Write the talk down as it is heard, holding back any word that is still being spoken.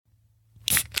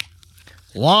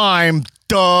Lime,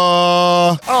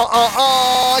 duh.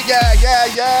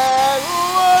 Yeah.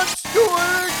 Let's do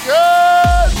it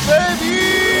again, baby.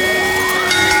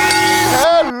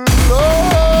 Hello.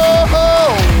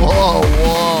 Whoa.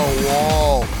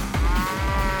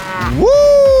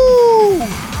 Woo.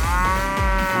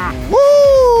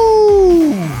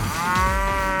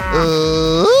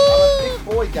 Big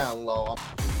boy down low.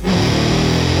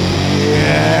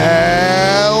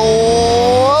 Yeah.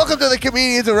 Welcome to the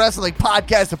Comedians of Wrestling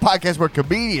podcast, a podcast where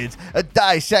comedians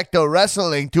dissect the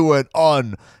wrestling to an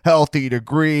unhealthy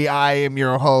degree. I am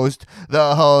your host,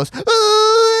 the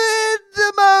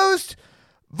most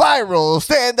viral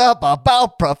stand-up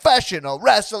about professional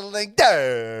wrestling,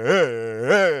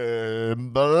 Dan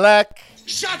Black.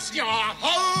 Shut your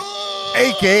hole!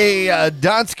 A.K.A.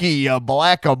 Donsky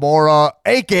Blackamora,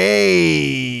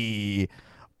 a.k.a.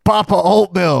 Papa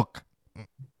Oat Milk,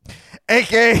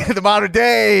 a.k.a. the modern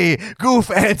day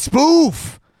Goof and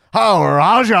Spoof,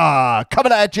 Raja,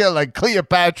 coming at you like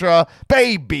Cleopatra,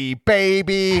 baby.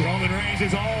 Roman Reigns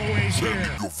is always here.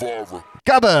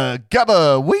 Gabba,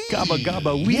 wee.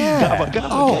 Gabba, wee, Yeah. gabba,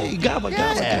 Oh, gay, gabba,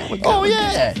 yeah. gabba. Oh,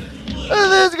 yeah.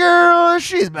 This girl,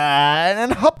 she's mine,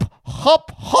 and hum.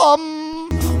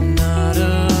 Not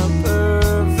a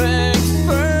perfect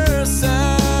person.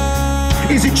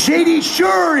 Is it shady?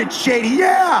 Sure, it's shady.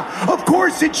 Yeah, of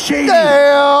course it's shady.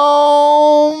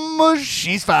 Damn,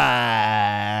 she's fine.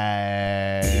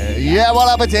 Yeah, what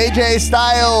up? It's AJ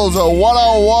Styles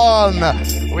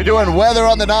 101. We're doing weather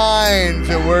on the 9s,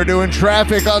 and we're doing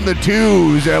traffic on the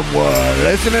 2s, and we're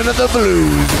listening to the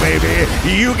blues, baby.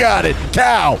 You got it.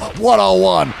 Cow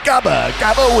 101.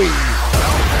 Gabba wee.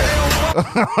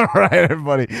 All right,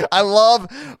 everybody.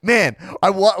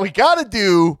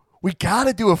 We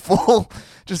gotta do a full,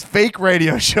 just fake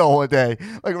radio show one day.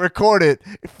 Like, record it,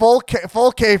 full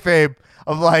kayfabe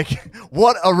of like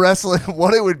what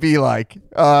it would be like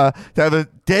to have a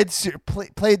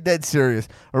played dead serious,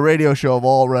 a radio show of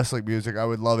all wrestling music. I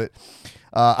would love it.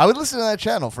 I would listen to that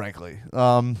channel, frankly.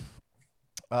 But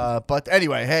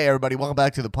anyway, hey everybody, welcome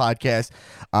back to the podcast.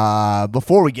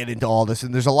 Before we get into all this,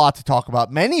 and there's a lot to talk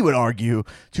about, many would argue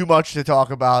too much to talk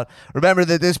about. Remember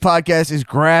that this podcast is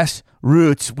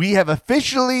grassroots. We have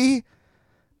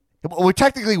we're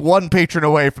technically one patron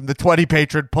away from the 20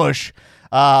 patron push,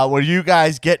 where you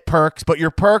guys get perks, but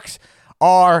your perks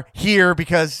are here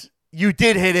because you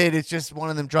did hit it. It's just one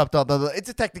of them dropped off. It's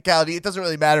a technicality. It doesn't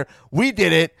really matter. We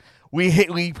did it. We hit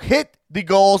the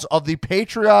goals of the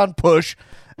Patreon push,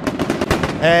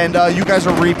 and you guys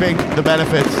are reaping the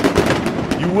benefits.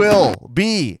 You will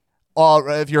be,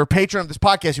 if you're a patron of this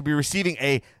podcast, you'll be receiving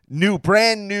a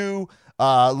brand new,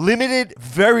 limited,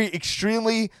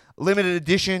 extremely limited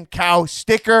edition cow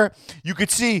sticker. You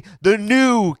could see the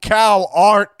new cow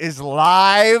art is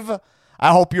live.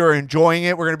 I hope you're enjoying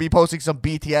it. We're going to be posting some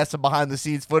BTS and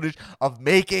behind-the-scenes footage of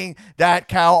making that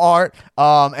cow art.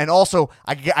 And also,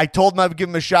 I told him I would give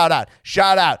him a shout-out.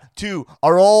 Shout-out to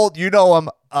our old,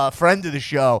 friend of the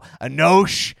show,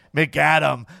 Anosh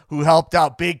McAdam, who helped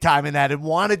out big time in that and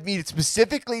wanted me to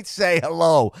specifically say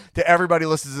hello to everybody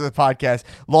who listens to the podcast.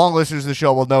 Long listeners of the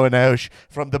show will know Anosh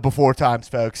from the before times,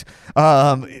 folks.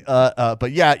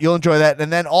 But yeah, you'll enjoy that.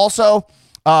 And then also...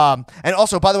 by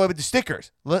the way, with the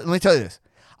stickers, let me tell you this.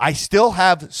 I still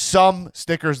have some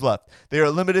stickers left. They are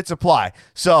a limited supply.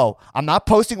 So I'm not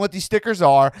posting what these stickers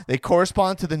are. They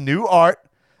correspond to the new art.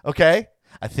 Okay.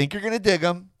 I think you're going to dig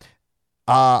them.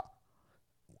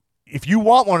 If you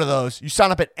want one of those, you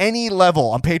sign up at any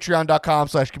level on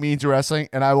patreon.com/comedians of wrestling,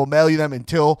 and I will mail you them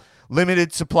until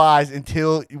limited supplies,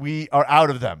 until we are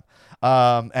out of them.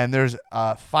 And there's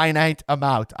a finite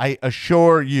amount, I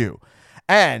assure you.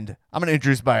 And I'm going to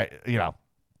introduce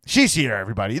she's here,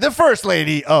 everybody. The first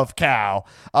lady of Cow,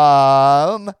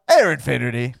 Erin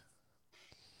Finnerty.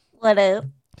 What up?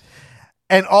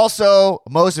 And also,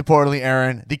 most importantly,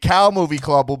 Erin, the Cow Movie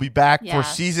Club will be back for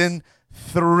season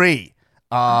 3.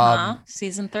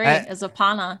 Season 3 is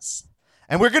upon us.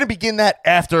 And we're going to begin that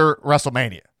after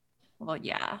WrestleMania. Well,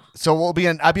 yeah. So I'll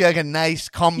be like a nice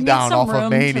come down off of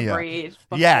Mania. Right.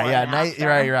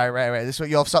 This way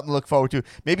you'll have something to look forward to.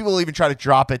 Maybe we'll even try to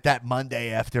drop it that Monday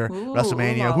after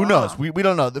WrestleMania. Who knows? We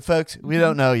don't know. The folks, we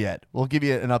don't know yet. We'll give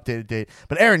you an updated date.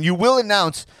 But Erin, you will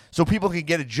announce so people can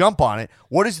get a jump on it.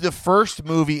 What is the first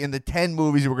movie in the 10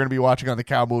 movies that we're going to be watching on the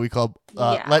Cow Movie Club?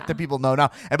 Let the people know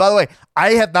now. And by the way,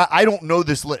 I don't know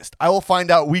this list. I will find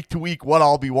out week to week what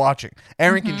I'll be watching.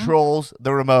 Erin controls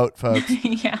the remote, folks.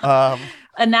 Yeah.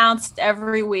 Announced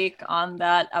every week on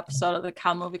that episode of the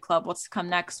Cow Movie Club what's to come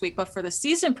next week. But for the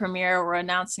season premiere, we're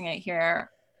announcing it here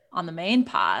on the main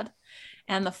pod.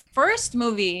 And the first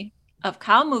movie of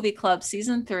Cow Movie Club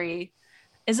season 3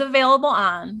 is available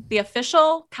on the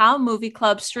official Cow Movie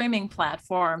Club streaming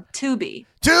platform, Tubi.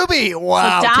 Tubi.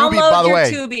 Wow. So Tubi, download by the your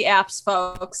way. Tubi apps,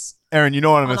 folks. Aaron, you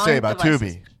know what I'm going to on say all about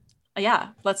devices. Tubi. Yeah,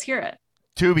 let's hear it.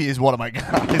 Tubi is one of my guys.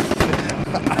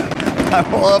 I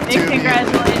love Big Tubi.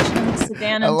 congratulations to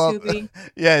Dan I and love- Tubi.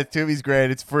 Yeah, Tubi's great.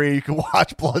 It's free. You can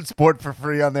watch Bloodsport for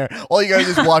free on there. All you gotta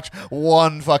do is watch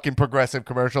one fucking Progressive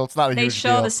commercial. It's not a They huge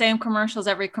show deal. the same commercials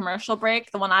every commercial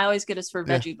break. The one I always get is for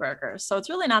Yeah. veggie burgers. So it's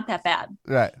really not that bad.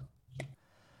 Right.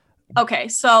 Okay,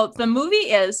 so the movie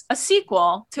is a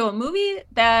sequel to a movie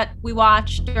that we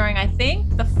watched during, I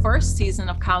think, the first season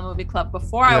of Cow Movie Club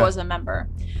before I Yeah. was a member.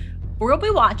 We'll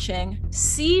be watching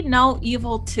See No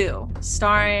Evil 2,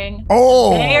 starring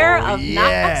Oh, Mayor of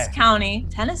yeah. Knox County,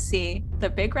 Tennessee, the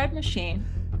Big Red Machine,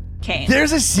 Kane.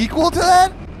 There's a sequel to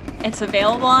that? It's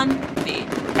available on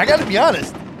Tubi. I gotta be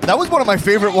honest. That was one of my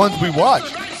favorite ones we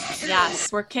watched.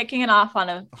 Yes, we're kicking it off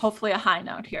on hopefully a high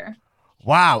note here.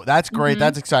 Wow, that's great. Mhm.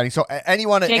 That's exciting. So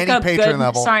anyone at any patron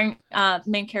level. starring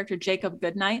main character Jacob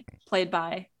Goodnight, played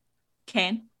by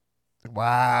Kane.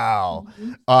 Wow.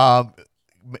 Mhm.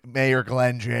 Mayor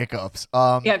Glenn Jacobs.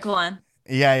 Yeah, Glenn.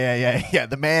 Yeah.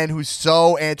 The man who's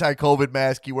so anti-COVID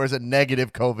mask, he wears a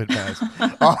negative COVID mask.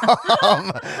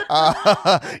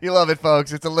 You love it,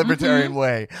 folks. It's a libertarian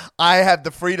way. I have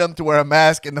the freedom to wear a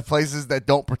mask in the places that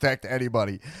don't protect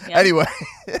anybody. Yeah. Anyway,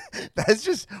 that's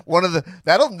just one of the,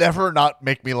 that'll never not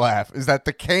make me laugh, is that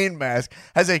the Kane mask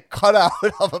has a cutout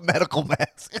of a medical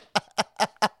mask.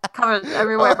 Covered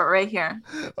everywhere but right here.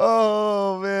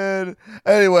 Oh man.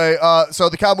 Anyway, so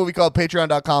the Cow Movie Club,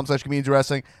 patreon.com/comedians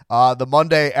wrestling. The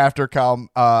Monday after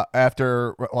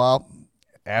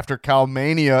after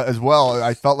Cowmania as well.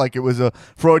 I felt like it was a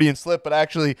Freudian slip, but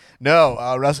actually no.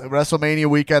 WrestleMania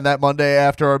weekend that Monday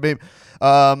after our baby.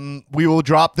 We will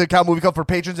drop the Cow Movie Club for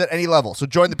patrons at any level. So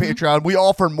join the Patreon. We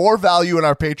offer more value in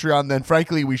our Patreon than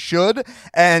frankly we should,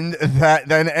 and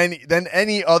than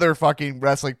any other fucking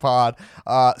wrestling pod.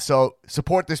 So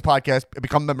support this podcast,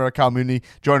 become a member of the community,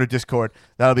 join our Discord.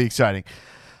 That'll be exciting.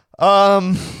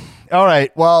 All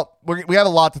right. Well, we have a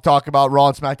lot to talk about. Raw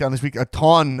and SmackDown this week. A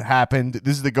ton happened.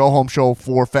 This is the go home show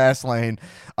for Fastlane.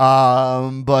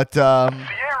 But Sierra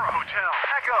Hotel,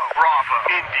 Echo, Bravo,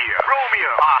 India,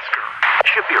 Romeo, Oscar,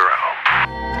 Shapiro.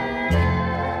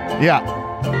 yeah,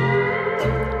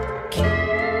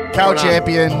 Cow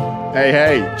champion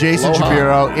Hey. Jason Aloha.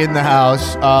 Shapiro in the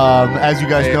house. As you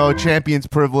guys know, champion's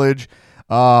privilege.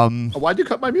 Why'd you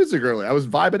cut my music early? I was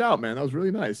vibing out, man. That was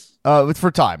really nice. It's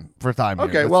for time. Okay,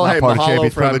 here. It's well, not hey, part of mahalo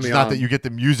champion's for having privilege. me It's not on. that you get the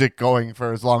music going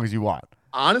for as long as you want.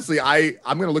 Honestly, I'm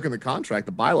going to look in the contract,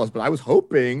 the bylaws, but I was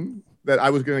hoping that I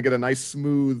was going to get a nice,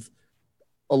 smooth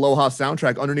Aloha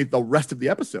soundtrack underneath the rest of the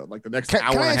episode, like the next Can hour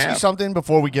I and a ask you half. something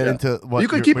before we get into what You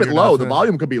could your- keep what it your low. The announcement is?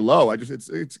 volume could be low.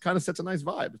 It's kind of sets a nice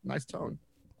vibe, nice tone.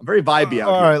 I'm very vibey out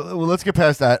All here. right, well, let's get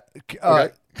past that.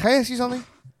 Okay. Can I ask you something?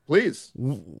 Please.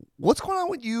 What's going on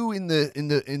with you in the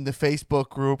Facebook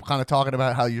group? Kind of talking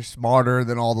about how you're smarter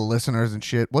than all the listeners and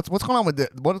shit. What's going on with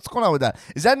that? What's going on with that?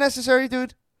 Is that necessary,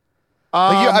 dude?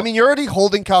 Like you're already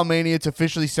holding Calmania. It's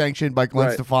officially sanctioned by Glenn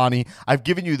Right. Stefani. I've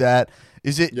given you that.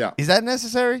 Is it? Yeah. Is that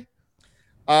necessary?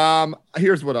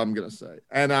 Here's what I'm gonna say,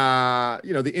 and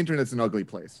the internet's an ugly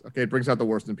place. Okay, it brings out the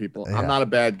worst in people. Yeah. I'm not a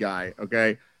bad guy.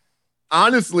 Okay,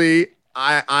 honestly,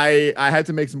 I had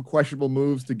to make some questionable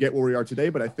moves to get where we are today,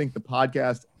 but I think the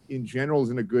podcast in general is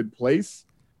in a good place.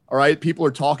 All right, people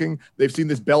are talking. They've seen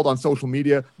this belt on social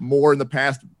media more in the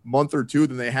past month or two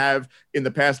than they have in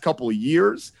the past couple of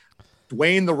years.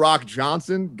 Dwayne "The Rock"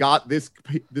 Johnson got this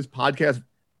podcast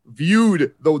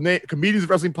viewed. The Comedians of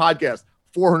Wrestling podcast,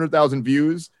 400,000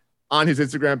 views on his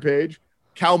Instagram page.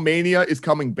 Cowmania is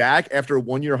coming back after a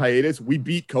 1-year hiatus. We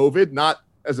beat COVID, not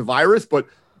as a virus, but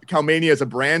Cowmania as a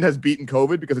brand has beaten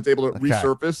COVID because it's able to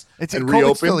resurface and COVID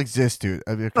reopen. still exists, dude.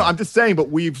 I mean, okay. No, I'm just saying, but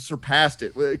we've surpassed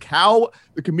it. The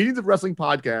Comedians of Wrestling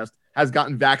podcast has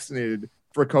gotten vaccinated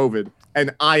for COVID,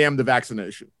 and I am the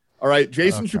vaccination. All right,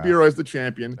 Jason Okay. Shapiro as the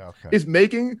champion Okay. is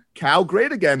making Cow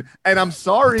great again, and I'm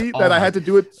sorry that I had to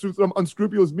do it through some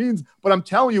unscrupulous means, but I'm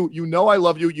telling you, I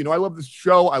love you. You know I love this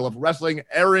show. I love wrestling.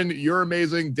 Aaron, you're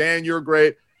amazing. Dan, you're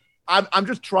great. I'm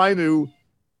just trying to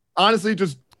honestly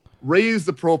just raise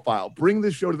the profile, bring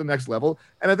this show to the next level,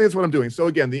 and I think that's what I'm doing. So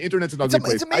again, the internet's an ugly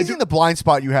place. It's amazing the blind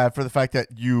spot you have for the fact that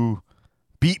you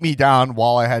beat me down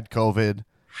while I had COVID.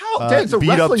 How? Dan, it's a beat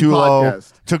up wrestling too low,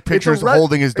 podcast. took It's a pictures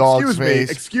holding his dog's face.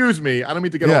 Excuse me. I don't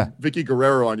mean to get Yeah. all Vicky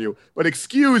Guerrero on you, but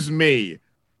excuse me.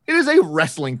 It is a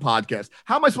wrestling podcast.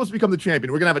 How am I supposed to become the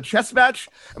champion? We're gonna have a chess match.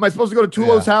 Am I supposed to go to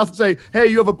Tulo's house and say, "Hey,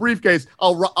 you have a briefcase.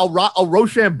 I'll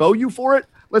Rochambeau you for it"?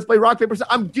 Let's play rock, paper, scissors.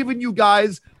 I'm giving you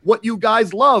guys what you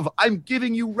guys love. I'm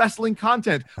giving you wrestling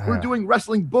content. We're doing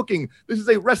wrestling booking. This is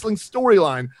a wrestling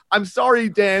storyline. I'm sorry,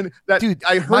 Dan, that Dude,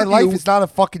 I hurt my life you. is not a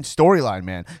fucking storyline,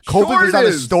 man. COVID Sure was it not a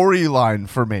is. storyline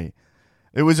for me.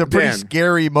 It was a pretty Dan.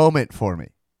 scary moment for me.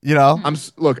 You know?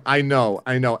 Look, I know.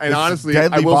 And It's honestly, I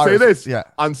deadly will say virus. this. Yeah.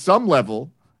 On some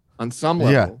level,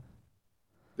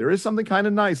 there is something kind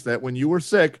of nice that when you were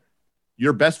sick,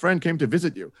 your best friend came to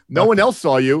visit you. No one else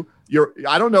saw you.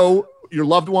 I don't know, your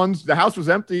loved ones, the house was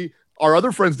empty. Our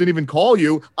other friends didn't even call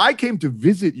you. I came to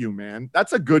visit you, man.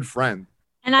 That's a good friend.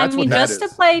 And That's I mean, what that just to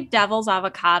is. play devil's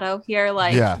avocado here,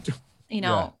 like, Yeah. you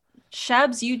know,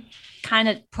 Shebs, you kind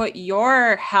of put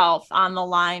your health on the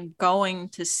line going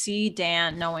to see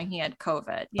Dan knowing he had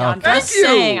COVID. You know, I'm Thank just you.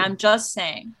 saying. I'm just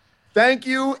saying. Thank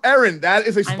you, Aaron. That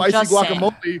is a I'm spicy just saying.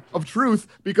 guacamole of truth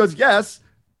because, yes,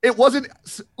 it wasn't.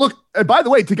 Look, and by the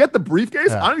way, to get the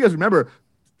briefcase, I don't know if you guys remember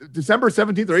December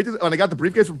 17th or 18th when I got the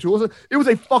briefcase from Tools, it was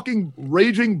a fucking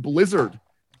raging blizzard.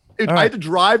 I had to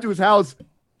drive to his house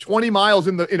 20 miles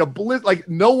in a blizzard. Like,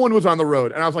 no one was on the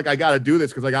road. And I was like, I got to do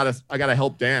this because I got to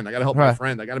help Dan. I got to help my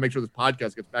friend. I got to make sure this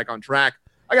podcast gets back on track.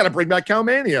 I got to bring back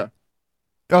Cowmania.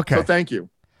 Okay. So thank you.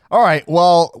 All right.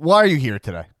 Well, why are you here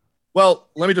today? Well,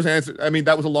 let me just answer. I mean,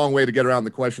 that was a long way to get around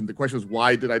the question. The question was,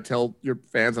 why did I tell your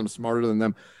fans I'm smarter than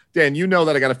them? Dan, you know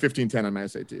that I got a 15-10 on my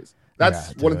SATs.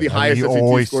 That's one of the highest you SAT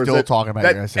always scores still that, talking about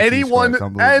that your SAT anyone scores. It's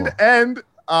unbelievable.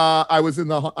 I was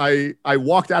in I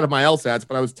walked out of my LSATs,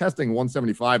 but I was testing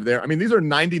 175 there. I mean, these are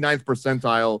 99th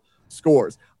percentile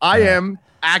scores. I am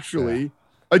actually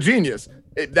a genius.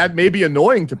 That may be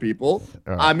annoying to people.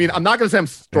 I mean, I'm not going to say I'm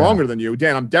stronger than you,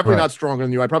 Dan. I'm definitely not stronger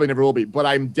than you. I probably never will be, but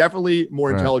I'm definitely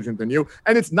more intelligent than you.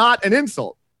 And it's not an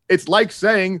insult. It's like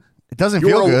saying it doesn't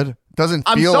feel good. It doesn't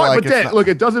I'm feel sorry, like but Dan, it's not- look,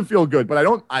 it doesn't feel good. But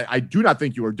I do not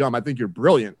think you are dumb. I think you're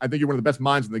brilliant. I think you're one of the best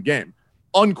minds in the game,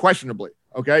 unquestionably.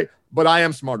 Okay, but I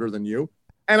am smarter than you.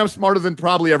 And I'm smarter than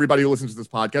probably everybody who listens to this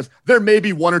podcast. There may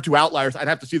be one or two outliers. I'd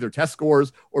have to see their test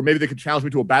scores, or maybe they could challenge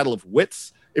me to a battle of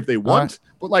wits if they want.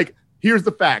 But like, here's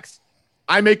the facts.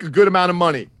 I make a good amount of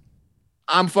money.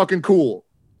 I'm fucking cool.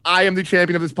 I am the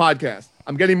champion of this podcast.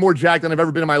 I'm getting more jacked than I've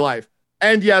ever been in my life.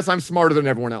 And yes, I'm smarter than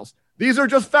everyone else. These are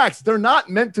just facts. They're not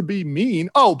meant to be mean.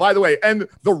 Oh, by the way, and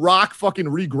The Rock fucking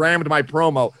regrammed my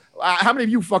promo. How many of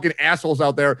you fucking assholes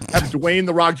out there have Dwayne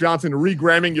The Rock Johnson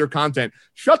regramming your content?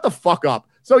 Shut the fuck up.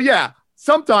 So yeah,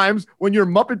 sometimes when your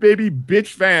Muppet Baby bitch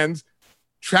fans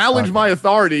challenge my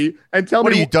authority and tell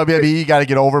What are me you, WWE? Got to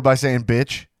get over by saying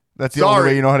bitch? That's the only Sorry.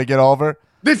 way you know how to get over?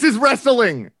 this is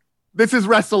wrestling. This is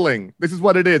wrestling. This is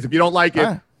what it is. If you don't like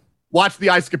it, watch the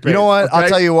Ice Capade. You know what? I'll okay?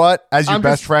 tell you what. As your I'm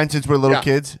best just- friend since we're little Yeah.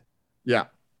 kids, Yeah.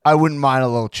 I wouldn't mind a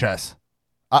little chess.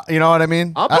 You know what I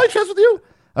mean? I'll play chess with you.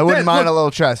 I wouldn't Dan, mind look, a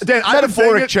little chess. Dan, I've been saying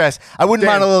Metaphoric it- chess. I wouldn't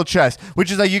Dan. mind a little chess, which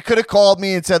is like you could have called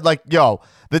me and said like, yo,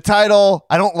 the title,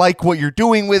 I don't like what you're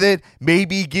doing with it.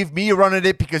 Maybe give me a run at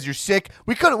it because you're sick.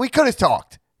 We could have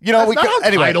talked. You know, That's we not could how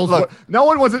anyway. titles Look, work. No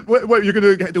one was. What you're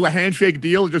going to do a handshake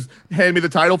deal? Just hand me the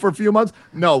title for a few months?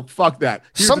 No, fuck that.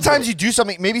 Here's the sometimes deal. you do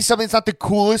something, maybe something's not the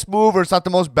coolest move or it's not the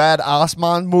most bad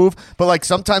Osman move, but like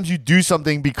sometimes you do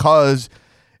something because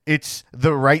it's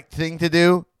the right thing to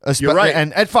do. You're right.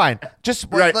 And fine. Just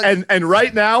Right, like- and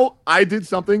right now I did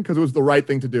something because it was the right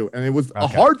thing to do, and it was a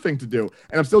hard thing to do,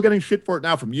 and I'm still getting shit for it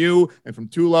now from you and from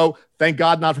Tulo. Thank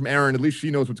God, not from Erin. At least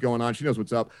she knows what's going on. She knows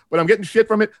what's up. But I'm getting shit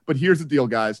from it. But here's the deal,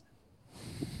 guys.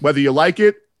 Whether you like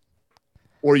it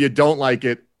or you don't like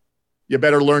it, you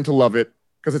better learn to love it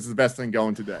because it's the best thing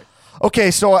going today.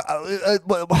 Okay, so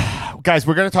guys,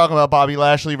 we're going to talk about Bobby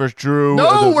Lashley versus Drew.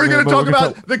 No, we're going to talk gonna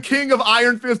about the king of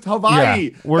Iron Fist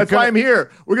Hawaii. Yeah, we're That's gonna- why I'm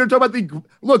here. We're going to talk about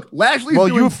look. Lashley's Well,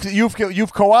 doing.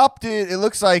 you've co-opted. It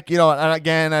looks like, you know. And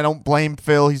again, I don't blame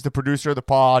Phil. He's the producer of the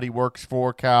pod. He works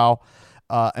for Cal,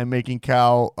 and making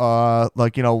Cal, putting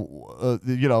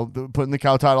the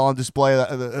Cal title on display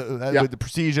with the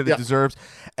prestige that it deserves.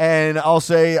 And I'll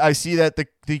say, I see that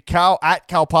the Cal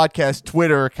Podcast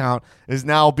Twitter account is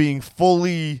now being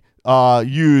fully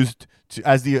used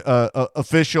as the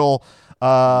official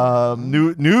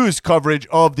news coverage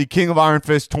of the King of Iron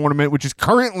Fist tournament, which is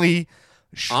currently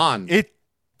On. It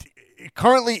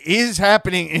currently is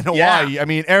happening in Hawaii. I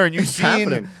mean, Aaron, you've It's seen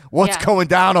happening. what's Yeah. going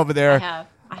down over there. I have.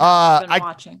 I've been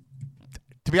watching.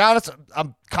 To be honest,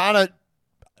 I'm kind of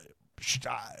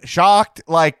shocked.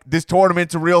 Like, this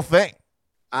tournament's a real thing.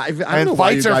 I don't And know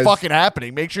why fights you are guys- fucking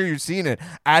happening. Make sure you've seen it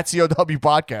at COW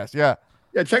Podcast. Yeah.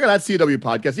 Yeah, check out that CW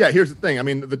podcast. Yeah, here's the thing. I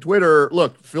mean, the Twitter,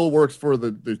 look, Phil works for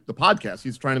the podcast.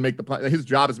 He's trying to make his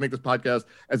job is to make this podcast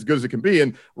as good as it can be.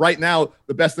 And right now,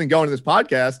 the best thing going in this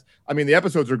podcast, I mean, the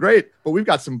episodes are great, but we've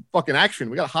got some fucking action.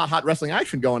 We got hot wrestling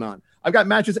action going on. I've got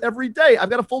matches every day. I've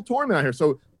got a full tournament out here.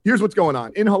 So here's what's going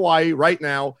on. In Hawaii right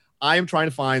now, I am trying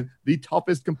to find the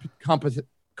toughest competitors.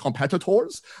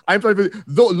 I'm trying to find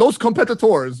los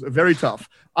competitors, very tough.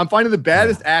 I'm finding the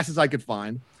baddest asses I could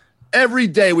find. Every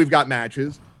day we've got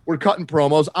matches. We're cutting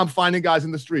promos. I'm finding guys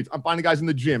in the streets. I'm finding guys in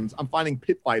the gyms. I'm finding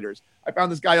pit fighters. I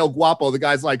found this guy El Guapo. The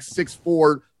guy's like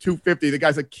 6'4", 250. The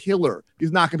guy's a killer.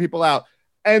 He's knocking people out.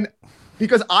 And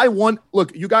because I want,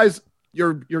 look, you guys,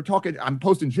 you're talking, I'm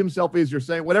posting gym selfies, you're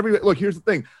saying whatever. Look, here's the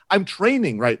thing. I'm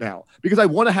training right now because I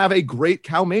want to have a great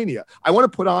Cowmania. I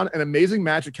want to put on an amazing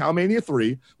match at Cowmania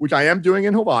 3, which I am doing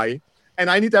in Hawaii. And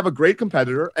I need to have a great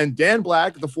competitor. And Dan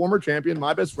Black, the former champion,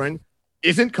 my best friend,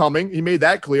 isn't coming. He made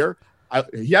that clear.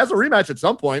 He has a rematch at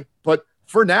some point, but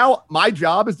for now, my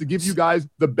job is to give you guys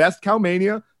the best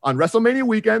Cowmania on WrestleMania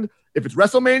weekend. If it's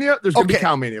WrestleMania, there's going to be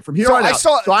Cowmania from here on out.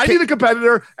 So I need a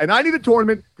competitor and I need a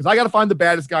tournament because I got to find the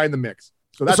baddest guy in the mix.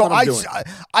 So that's what I'm doing.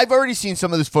 I've already seen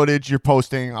some of this footage you're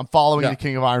posting. I'm following the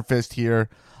King of Iron Fist here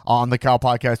on the Cow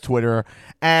Podcast Twitter,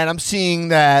 and I'm seeing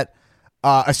that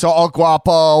I saw El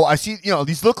Guapo. I see,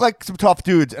 these look like some tough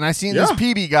dudes, and I seen this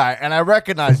PB guy, and I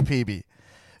recognize PB.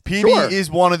 PB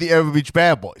is one of the Ever Beach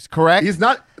Bad Boys, correct? He's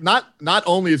not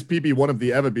only is PB one of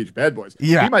the Ever Beach Bad Boys.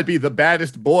 Yeah. He might be the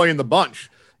baddest boy in the bunch.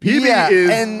 PB is.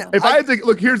 And if I had to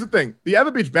look, here's the thing: the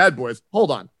Ever Beach Bad Boys. Hold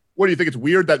on. What do you think? It's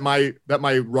weird that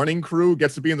my running crew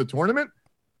gets to be in the tournament?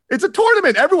 It's a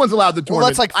tournament. Everyone's allowed the tournament. Well,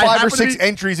 that's like 5 or 6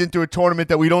 entries into a tournament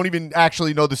that we don't even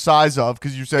actually know the size of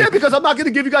because you said. Yeah, because I'm not going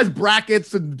to give you guys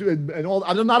brackets and all.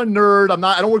 I'm not a nerd.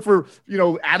 I don't work for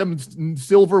Adam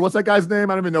Silver. What's that guy's name?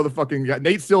 I don't even know the fucking guy.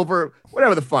 Nate Silver.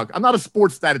 Whatever the fuck. I'm not a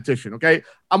sports statistician. Okay,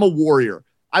 I'm a warrior.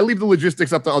 I leave the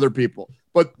logistics up to other people.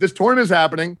 But this tournament is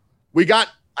happening. We got,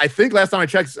 I think last time I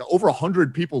checked, over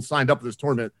 100 people signed up for this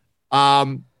tournament.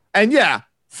 And yeah,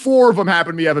 4 of them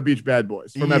happen to be Ever Beach Bad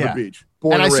Boys from Ever Beach.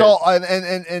 And I saw,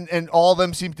 and all of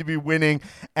them seem to be winning.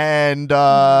 And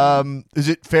is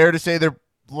it fair to say they're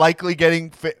likely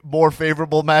getting more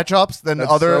favorable matchups than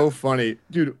That's other? So funny,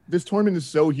 dude. This tournament is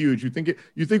so huge. You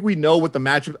think we know what the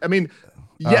matchup? I mean,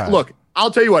 yeah. Look,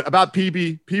 I'll tell you what about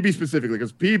PB specifically,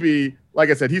 because PB, like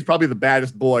I said, he's probably the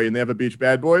baddest boy in the Ever Beach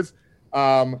Bad Boys.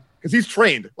 Because he's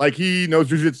trained, like he knows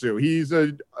jiu-jitsu. He's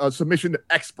a submission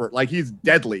expert. Like he's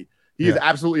deadly. He is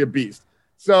absolutely a beast.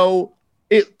 So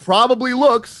it probably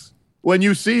looks when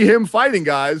you see him fighting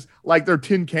guys like they're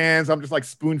tin cans. I'm just like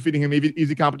spoon feeding him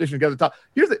easy competition to get to the top.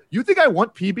 You think I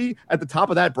want PB at the top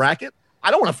of that bracket?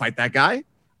 I don't want to fight that guy.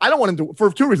 I don't want him to,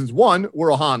 for 2 reasons. One, we're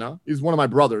Ohana. He's one of my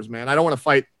brothers, man. I don't want to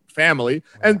fight family.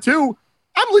 And 2,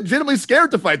 I'm legitimately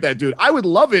scared to fight that dude. I would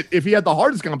love it if he had the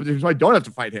hardest competition so I don't have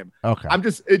to fight him. Okay.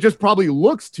 It just probably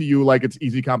looks to you like it's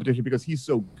easy competition because he's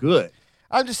so good.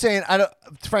 I'm just saying,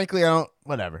 frankly, I don't,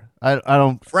 whatever. I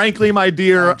don't. Frankly, my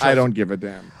dear, I don't give a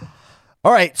damn.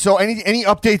 All right. So any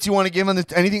updates you want to give on this?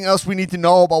 Anything else we need to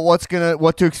know about what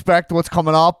to expect, what's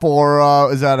coming up,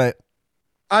 or is that it?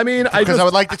 I mean, I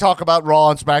would like to talk about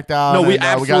Raw and SmackDown. No, we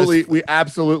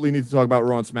absolutely need to talk about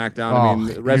Raw and SmackDown. I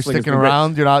mean, wrestling. You're sticking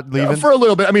around. You're not leaving for a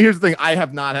little bit. I mean, here's the thing: I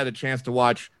have not had a chance to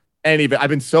watch any of it. I've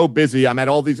been so busy. I'm at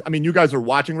all these. I mean, you guys are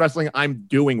watching wrestling. I'm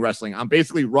doing wrestling. I'm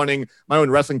basically running my own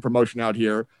wrestling promotion out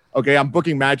here. Okay, I'm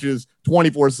booking matches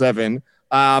 24/7.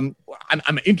 I'm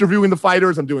interviewing the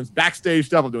fighters. I'm doing backstage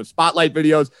stuff. I'm doing spotlight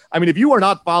videos. I mean, if you are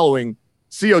not following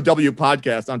COW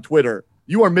Podcast on Twitter,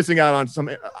 you are missing out on some.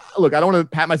 Look, I don't want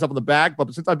to pat myself on the back,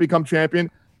 but since I've become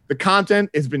champion, the content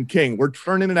has been king. We're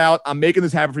turning it out. I'm making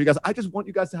this happen for you guys. I just want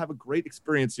you guys to have a great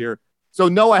experience here. So,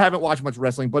 no, I haven't watched much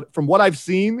wrestling, but from what I've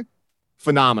seen,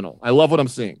 phenomenal. I love what I'm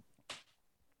seeing.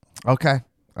 Okay.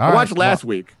 I watched last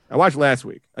week. I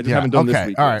just haven't done this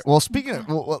week. All right. Well, speaking of,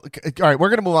 all right, we're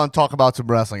gonna move on and talk about some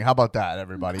wrestling. How about that,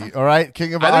 everybody? All right,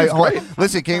 King of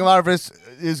Iron Fist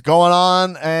is going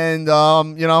on, and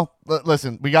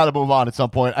listen, we got to move on at some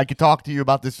point. I could talk to you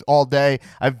about this all day.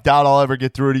 I doubt I'll ever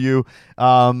get through to you.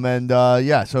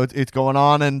 So it's going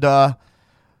on, and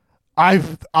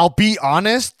I'll be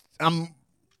honest, I'm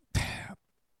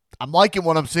liking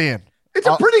what I'm seeing. It's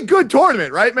a pretty good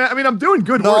tournament, right, man? I mean, I'm doing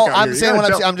good work out I'm saying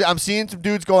I'm seeing some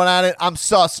dudes going at it. I'm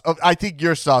sus. I think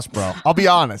you're sus, bro. I'll be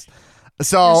honest.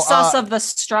 So you're sus of the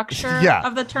structure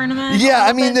of the tournament. Yeah,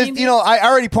 I mean, I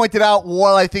already pointed out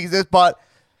what I think is this, but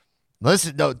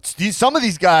listen, no, some of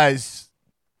these guys,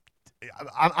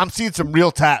 I'm seeing some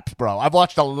real taps, bro. I've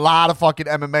watched a lot of fucking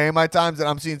MMA in my times, and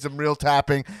I'm seeing some real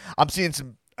tapping. I'm seeing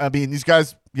some. I mean, these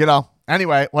guys,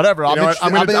 Anyway, whatever. I'm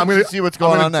going to see what's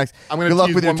going on next. Good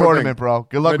luck with your tournament, bro.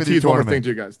 Good luck with your tournament. One more thing to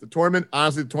you guys. The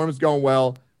tournament's going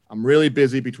well. I'm really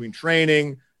busy between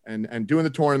training, and doing the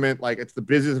tournament. Like, it's the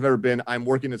busiest I've ever been. I'm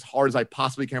working as hard as I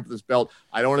possibly can for this belt.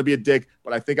 I don't want to be a dick,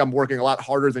 but I think I'm working a lot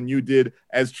harder than you did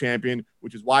as champion,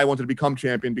 which is why I wanted to become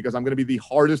champion, because I'm going to be the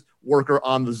hardest worker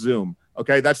on the Zoom.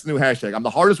 Okay, that's the new hashtag. I'm the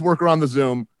hardest worker on the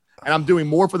Zoom, and I'm doing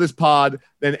more for this pod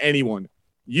than anyone.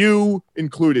 You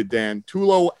included, Dan.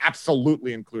 Tulo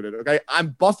absolutely included. Okay, I'm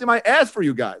busting my ass for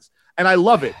you guys, and I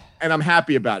love it, and I'm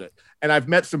happy about it. And I've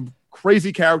met some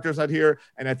crazy characters out here,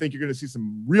 and I think you're going to see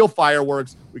some real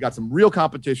fireworks. We got some real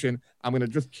competition. I'm going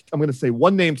to say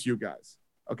one name to you guys.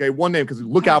 Okay, one name, because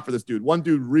look out for this dude. One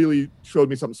dude really showed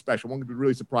me something special. One dude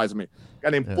really surprised me. A guy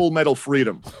named Full Metal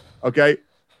Freedom. Okay,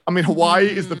 I mean, Hawaii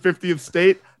is the 50th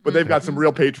state, but they've got some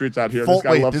real patriots out here. This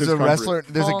guy loves his country. Wrestler.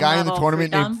 There's a guy in the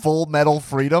tournament named Full Metal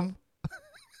Freedom.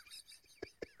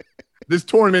 This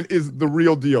tournament is the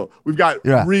real deal. We've got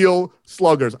real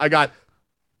sluggers. I got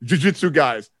jiu-jitsu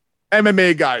guys,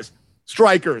 MMA guys,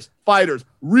 strikers, fighters,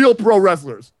 real pro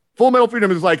wrestlers. Full Metal Freedom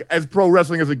is like as pro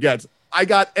wrestling as it gets. I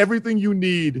got everything you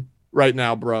need right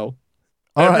now, bro.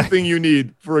 Everything you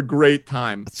need for a great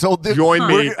time. So join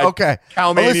me. Okay.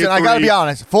 Listen, I gotta be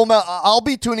honest. Full Metal. I'll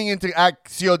be tuning into at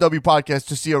COW podcast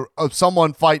to see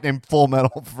someone fight named Full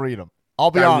Metal Freedom.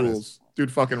 I'll be honest. Rules.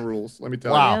 Dude fucking rules. Let me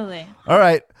tell you. Really? All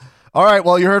right.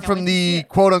 Well, you heard from the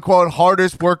quote unquote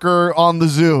hardest worker on the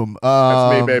Zoom.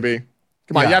 That's me, baby.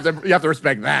 Come on, you have to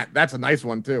respect that. That's a nice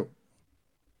one too.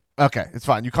 Okay, it's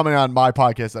fine. You coming on my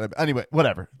podcast. Anyway,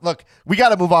 whatever. Look, we got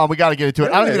to move on. We got to get into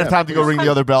it. I don't even have time to go ring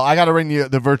the other bell. I got to ring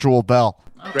the virtual bell.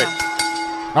 Great.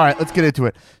 All right, let's get into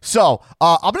it. So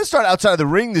I'm going to start outside of the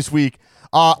ring this week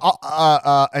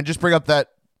and just bring up that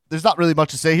there's not really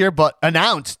much to say here, but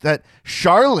announced that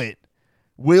Charlotte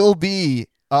will be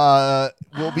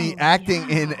acting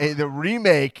in the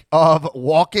remake of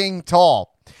Walking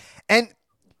Tall. And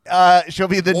she'll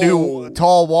be the new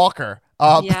Tall Walker.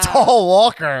 Tall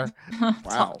Walker.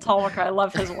 Wow. Tall Walker. I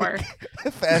love his work.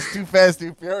 Fast, too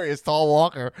furious. Tall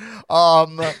Walker.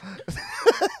 Wow,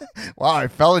 I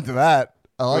fell into that.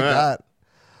 I like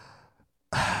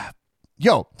that.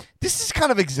 Yo, this is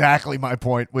kind of exactly my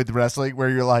point with wrestling, where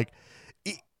you're like,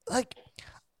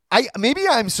 maybe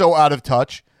I'm so out of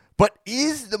touch, but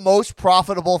is the most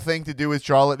profitable thing to do with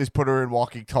Charlotte is put her in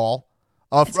Walking Tall?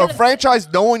 A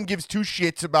franchise no one gives two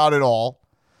shits about at all.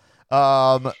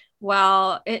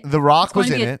 Well, The Rock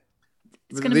was in it.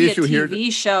 It's going to be a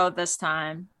TV show this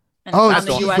time. And on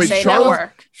the USA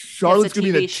Network. Charlotte's going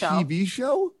to be in a TV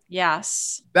show?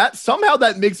 Yes. Somehow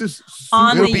that makes us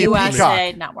on the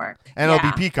USA Network. And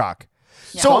it'll be Peacock.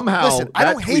 Yeah. So somehow, listen, I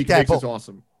don't hate that, but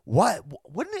awesome. What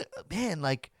wouldn't it, man?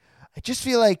 Like, I just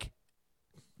feel like,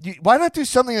 why not do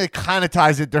something that kind of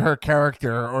ties it to her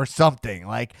character or something,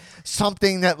 like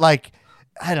something that, like,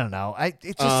 I don't know.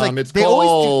 It's just like it's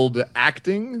called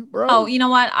acting, bro. Oh, you know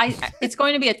what? It's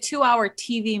going to be a 2-hour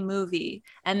TV movie,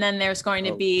 and then there's going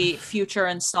to be future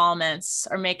installments,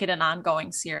 or make it an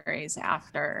ongoing series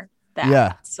after that.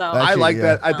 Yeah. So I like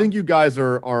that. I think you guys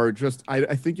are just.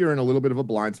 I think you're in a little bit of a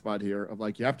blind spot here. Of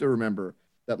like, you have to remember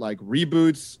that like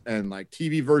reboots and like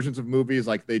TV versions of movies,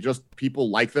 like people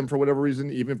like them for whatever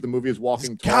reason, even if the movie is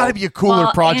Walking Tall. Got to be a cooler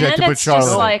project to put Charlotte.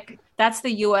 Just like, that's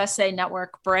the USA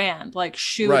Network brand, like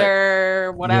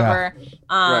Shooter, whatever.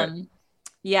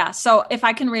 Yeah. So if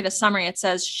I can read a summary, it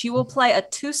says she will play a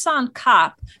Tucson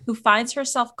cop who finds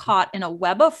herself caught in a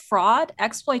web of fraud,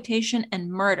 exploitation,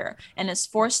 and murder, and is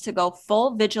forced to go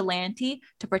full vigilante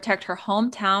to protect her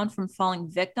hometown from falling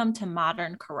victim to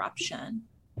modern corruption.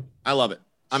 I love it.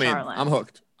 I mean, Charlotte. I'm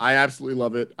hooked. I absolutely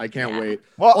love it. I can't wait.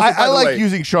 Well, also, I like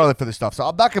using Charlotte for this stuff, so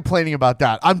I'm not complaining about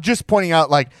that. I'm just pointing out,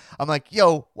 like, I'm like,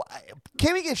 yo,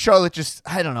 can we get Charlotte just,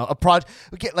 I don't know, a project?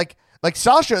 We get like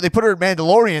Sasha, they put her in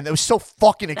Mandalorian. That was so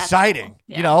fucking exciting, cool.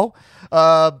 Yeah. You know?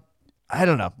 I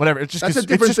don't know. Whatever. It's just that's a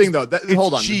different thing, though.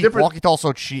 Hold on. Cheap. Walking Tall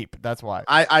so cheap. That's why.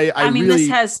 I mean, really, this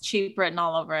has cheap written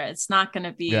all over it. It's not going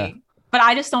to be. Yeah. But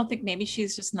I just don't think, maybe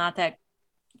she's just not that.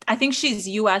 I think she's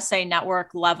USA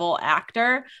Network level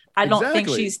actor. I don't think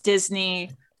she's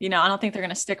Disney. You know, I don't think they're going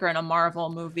to stick her in a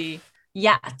Marvel movie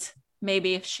yet.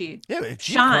 Maybe if she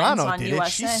shines on USA.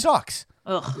 She sucks.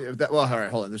 Ugh. Well, all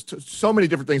right, hold on. There's so many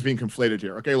different things being conflated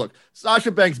here. Okay, look, Sasha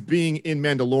Banks being in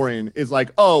Mandalorian is like,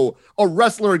 oh, a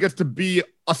wrestler gets to be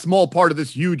a small part of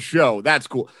this huge show. That's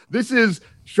cool.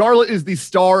 Charlotte is the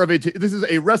star of it. This is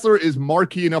a wrestler is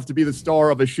marquee enough to be the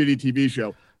star of a shitty TV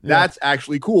show. That's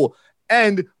actually cool.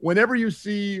 And whenever you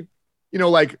see, you know,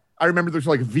 like, I remember there's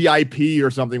like VIP or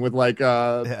something with like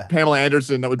Pamela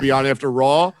Anderson that would be on after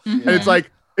Raw. Mm-hmm. And it's like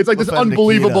this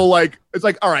unbelievable, like, it's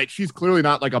like, all right, she's clearly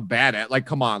not like a bad at, like,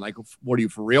 come on, like, what are you,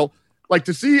 for real? Like,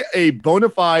 to see a bona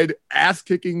fide ass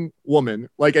kicking woman,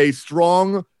 like a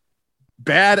strong,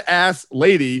 badass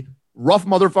lady rough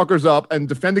motherfuckers up and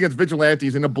defend against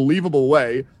vigilantes in a believable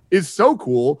way is so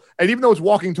cool. And even though it's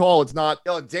Walking Tall, it's not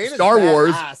Dana's Star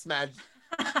Wars. badass, man.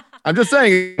 I'm just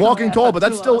saying Walking Tall, but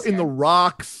that's still in the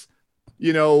Rock's,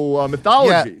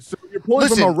 mythology. Yeah. So you're pulling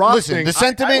from a Rock thing. The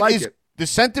sentiment I like is it. the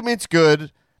sentiment's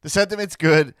good. The sentiment's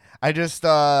good. I just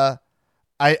I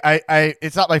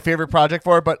it's not my favorite project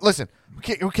for it, but listen,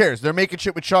 who cares? They're making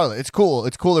shit with Charlotte. It's cool.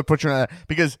 It's cool they're pushing her on that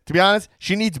because, to be honest,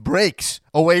 she needs breaks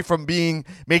away from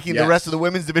making the rest of the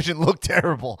women's division look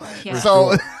terrible. Yeah.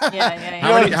 So Yeah.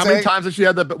 How many times has she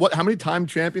had how many time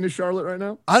champion is Charlotte right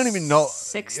now? I don't even know.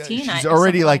 16. She's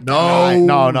already like No.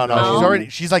 No.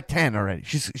 She's like 10 already.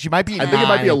 She might be. I think it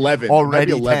might be 11.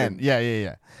 Already It might be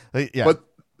 11. 10. Yeah. But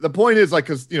the point is, like,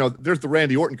 because there's the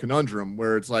Randy Orton conundrum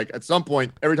where it's like at some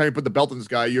point, every time you put the belt on this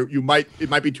guy, it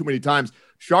might be too many times.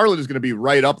 Charlotte is going to be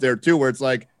right up there too, where it's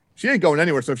like she ain't going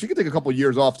anywhere. So if she could take a couple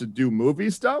years off to do movie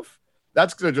stuff,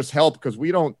 that's going to just help because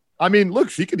we don't. I mean,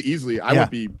 look, she could easily. I'd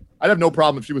have no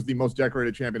problem if she was the most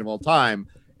decorated champion of all time.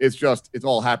 It's just it's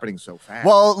all happening so fast.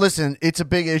 Well, listen, it's a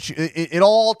big issue. It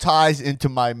all ties into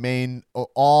my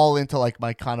like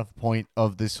my kind of point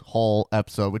of this whole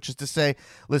episode, which is to say,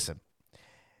 listen.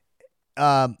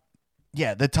 The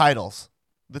titles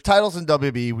in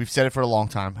WWE, we've said it for a long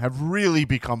time, have really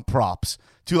become props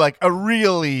to like a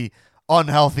really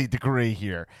unhealthy degree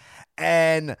here.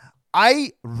 And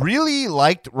I really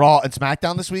liked Raw and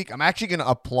SmackDown this week. I'm actually going to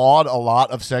applaud a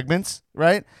lot of segments,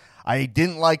 right? I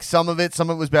didn't like some of it. Some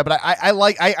of it was bad, but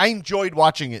I enjoyed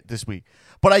watching it this week.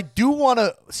 But I do want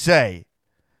to say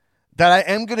that I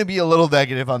am going to be a little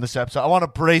negative on this episode. I want to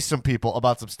brace some people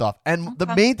about some stuff. And the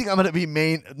main thing I'm going to be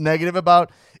negative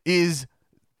about is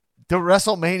the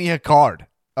WrestleMania card,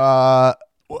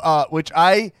 which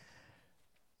I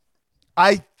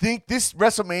think this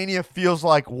WrestleMania feels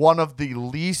like one of the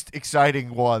least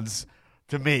exciting ones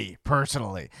to me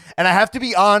personally. And I have to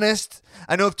be honest.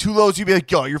 I know if Tulos, you'd be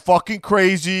like, yo, you're fucking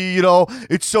crazy.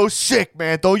 It's so sick,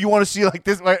 man. Don't you want to see like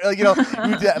this?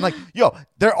 I'm like, yo,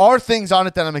 there are things on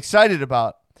it that I'm excited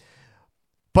about.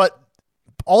 But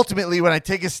ultimately, when I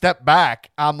take a step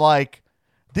back, I'm like,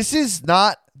 this is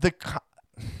not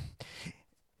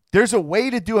there's a way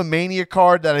to do a Mania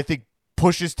card that I think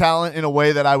pushes talent in a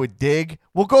way that I would dig.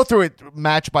 We'll go through it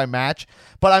match by match,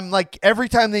 but I'm like, every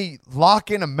time they lock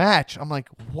in a match, I'm like,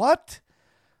 what?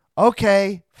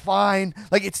 Okay, fine.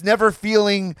 Like, it's never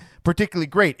feeling particularly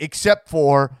great, except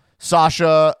for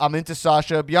Sasha. I'm into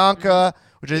Sasha Bianca,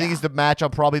 which I think is the match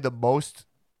I'm probably the most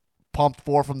pumped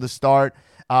for from the start.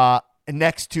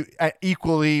 Next to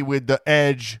equally with the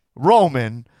Edge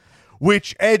Roman,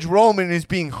 which Edge Roman is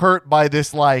being hurt by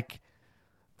this like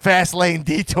fast lane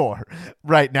detour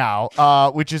right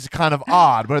now, which is kind of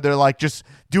odd, where they're like just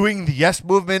doing the yes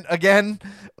movement again,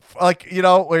 like,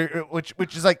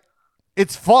 which is like,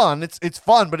 it's fun. It's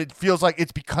fun, but it feels like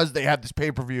it's because they have this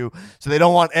pay-per-view, so they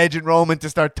don't want Edge and Roman to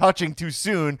start touching too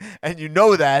soon, and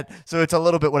that, so it's a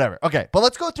little bit whatever. Okay, but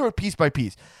let's go through it piece by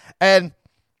piece. And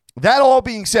that all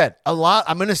being said,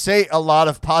 I'm going to say a lot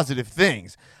of positive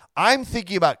things. I'm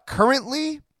thinking about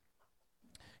currently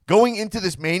going into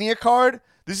this Mania card.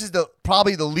 This is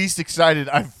probably the least excited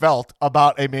I've felt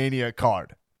about a Mania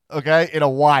card, okay, in a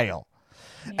while.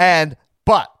 Yeah.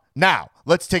 But now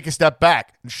let's take a step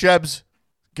back. Shebs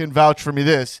can vouch for me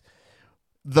this.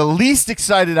 The least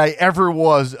excited I ever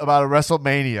was about a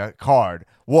WrestleMania card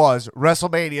was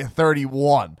WrestleMania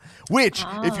 31, which,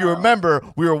 if you remember,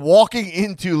 we were walking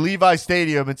into Levi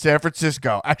Stadium in San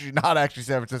Francisco. Actually, not actually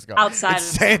San Francisco. Outside of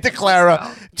Santa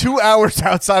Clara, 2 hours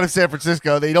outside of San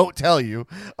Francisco. They don't tell you.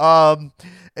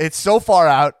 It's so far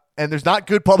out, and there's not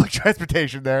good public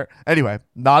transportation there. Anyway,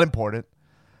 not important.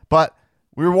 But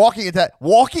we were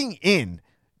walking in,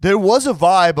 there was a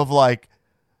vibe of like,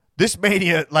 this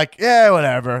Mania, like, yeah,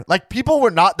 whatever. Like, people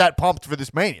were not that pumped for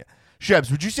this Mania. Shebs,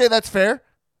 would you say that's fair?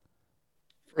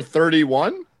 For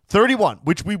 31? 31,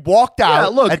 which we walked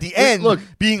out at the end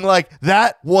being like,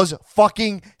 that was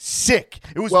fucking sick.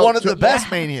 It was one of the best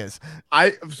Manias.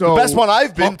 The best one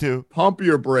I've been to. Pump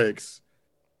your brakes.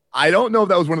 I don't know if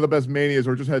that was one of the best Manias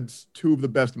or just had two of the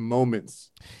best moments.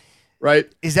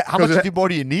 Right? Is that how much more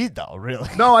do you need, though, really?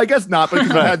 No, I guess not. But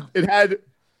it had,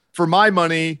 for my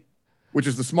money, which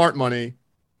is the smart money,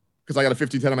 because I got a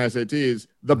 50-10 on my SATs,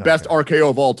 the best RKO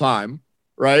of all time,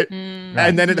 right?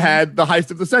 And then it had the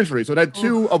heist of the century. So it had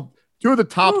two of the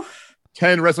top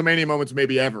 10 WrestleMania moments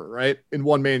maybe ever, right? In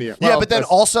one Mania. Yeah, Well, but then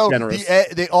that's also generous.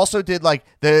 they also did like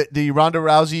the Ronda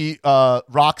Rousey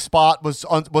rock spot was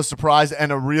surprise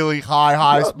and a really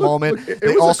high look, moment. look, it They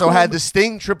was a also cool- had the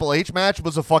Sting Triple H match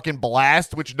was a fucking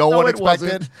blast, which no one it expected.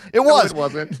 wasn't. It No, was. it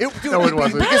wasn't. Dude, No, it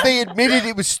wasn't. because they admitted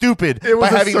it was stupid It was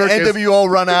by a having circus. the NWO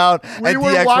run out and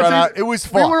DX run out. It was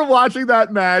fun. We were watching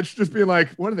that match, just being like,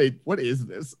 "What is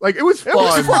this?" Like, it was fun. It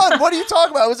was fun. What are you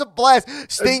talking about? It was a blast.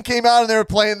 Sting came out and they were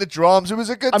playing the drums. It was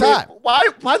a good I mean, time. why?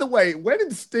 By the way, when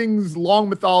in Sting's long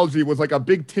mythology was like a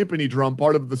big timpani drum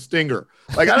part of the Stinger?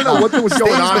 Like, I don't know what was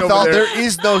going Sting's on mytholo- over there. There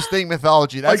is no Sting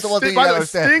mythology. That's Like, the one thing you by gotta the way,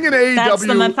 understand. Sting and AEW. That's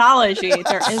the mythology.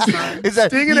 There is none. Is that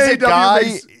Sting he's and a AEW guy?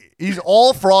 makes- He's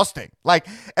all frosting. Like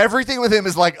everything with him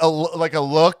is like a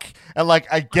look and like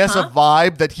I guess a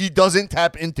vibe that he doesn't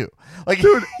tap into. Like,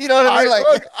 Dude, you know what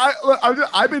I mean?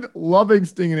 I've been loving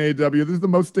Sting and AEW. This is the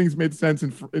most Sting's made sense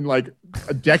in like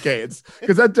decades,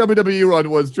 because that WWE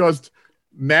run was just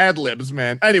Mad Libs,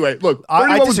 man. Anyway, look, I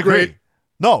 31 was disagree. great.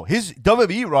 No, his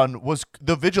WWE run was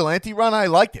the Vigilante run. I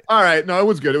liked it. All right, no, it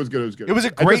was good. It was good. It was a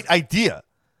great idea.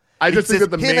 I just think It's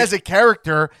that the him main, as a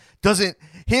character doesn't.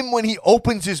 Him when he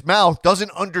opens his mouth doesn't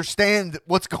understand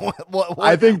what's going. What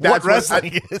I think that's what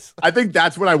wrestling is. I think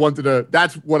that's what I wanted to.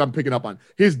 That's what I'm picking up on.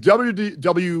 His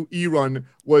WWE run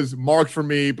was marked for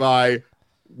me by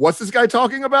what's this guy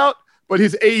talking about? But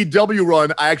his AEW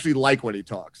run, I actually like when he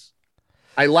talks.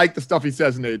 I like the stuff he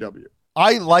says in AEW.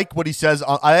 I like what he says.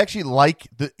 I actually like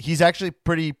he's actually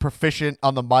pretty proficient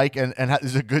on the mic and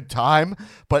has a good time.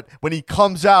 But when he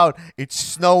comes out, it's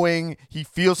snowing. He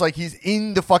feels like he's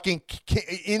in the fucking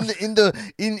in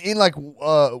like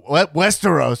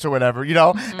Westeros or whatever, you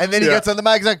know. And then he gets on the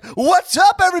mic. He's like, "What's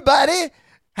up, everybody?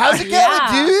 How's it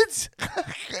going, dudes?"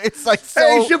 It's like so.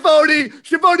 Hey,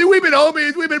 Shivoni, we've been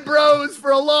homies, we've been bros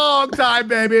for a long time,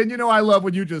 baby. And you know, I love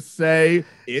when you just say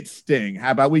it's Sting.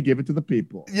 How about we give it to the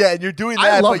people? Yeah, and you're doing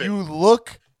I that, love but it. you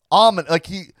look ominous. Like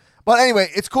he. But anyway,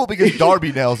 it's cool because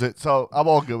Darby nails it, so I'm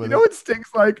all good with You know it. what Sting's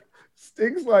like?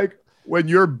 Sting's like when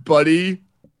your buddy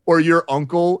or your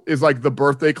uncle is like the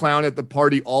birthday clown at the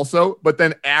party also, but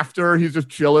then after he's just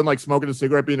chilling, like smoking a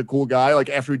cigarette, being a cool guy, like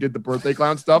after he did the birthday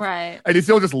clown stuff. Right. And he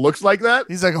still just looks like that.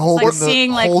 He's like holding Like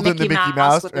seeing like holding Mickey, the Mickey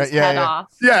Mouse with his Right? head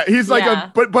off. Yeah, he's like Yeah.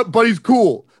 but he's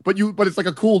cool. But it's like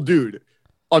a cool dude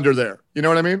under there. You know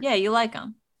what I mean? Yeah, you like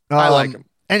him. I like him.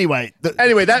 Anyway,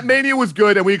 Anyway, that Mania was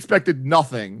good, and we expected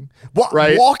nothing.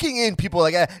 right? Walking in, people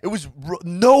were like it was.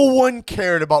 No one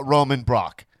cared about Roman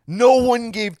Brock. No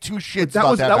one gave two shits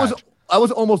about that match. That was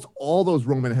almost all those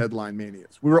Roman headline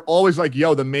Manias. We were always like,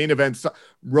 "Yo, the main event,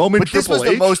 Roman." But this Triple was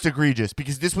the H? most egregious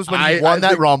because this was when he I won that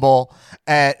think- Rumble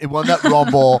and it won that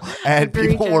Rumble and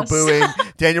people were Egregious.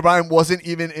 booing. Daniel Bryan wasn't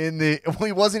even in the.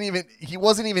 He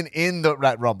wasn't even in the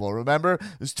Rat Rumble. Remember,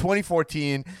 it was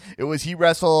 2014. It was he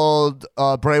wrestled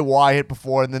Bray Wyatt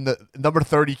before, and then the number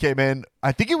 30 came in.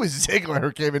 I think it was Ziggler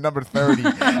who came in number 30,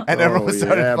 and everyone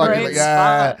started yeah, fucking Great like,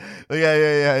 spot.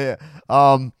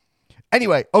 yeah.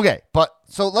 Anyway, okay, but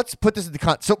so let's put this in the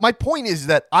context. So my point is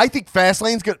that I think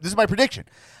Fastlane's good. This is my prediction.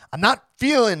 I'm not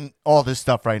feeling all this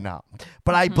stuff right now,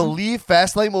 but I believe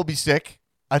Fastlane will be sick.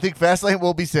 I think Fastlane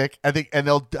will be sick. I think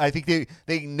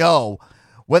they know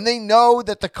when they know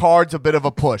that the card's a bit of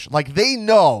a push. Like they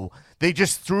know they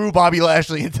just threw Bobby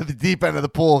Lashley into the deep end of the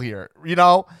pool here. You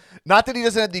know, not that he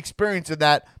doesn't have the experience in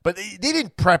that, but they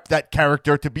didn't prep that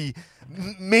character to be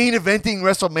main eventing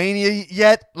WrestleMania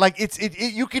yet. Like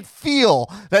you could feel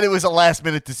that it was a last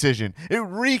minute decision. It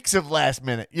reeks of last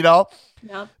minute, you know?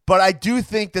 Yep. But I do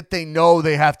think that they know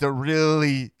they have to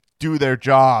really do their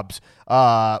jobs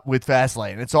with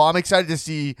Fastlane. And so I'm excited to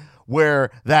see where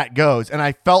that goes. And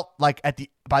I felt like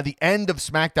by the end of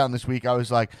SmackDown this week, I was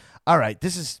like, all right,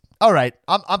 this is all right.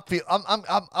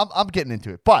 I'm getting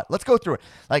into it. But let's go through it.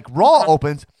 Like Raw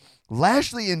opens,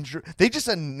 Lashley and Drew, they just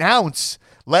announce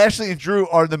Lashley and Drew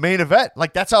are the main event.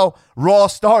 Like that's how Raw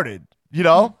started, you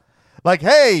know? Like,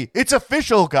 hey, it's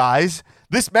official, guys.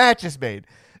 This match is made.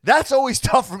 That's always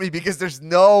tough for me because there's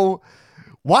no.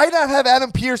 Why not have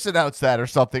Adam Pearce announce that or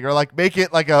something, or like make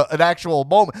it like an actual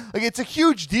moment? Like it's a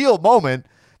huge deal moment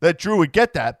that Drew would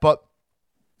get that. But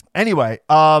anyway,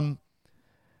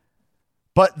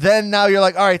 but then now you're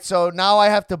like, all right, so now I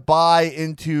have to buy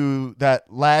into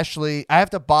that Lashley. I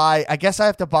guess I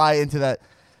have to buy into that.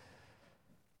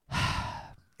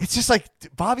 It's just like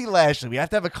Bobby Lashley. We have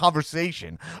to have a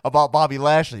conversation about Bobby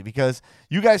Lashley because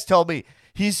you guys tell me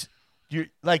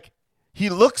he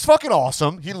looks fucking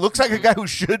awesome. He looks like a guy who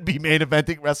should be main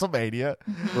eventing WrestleMania.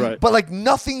 Right. But like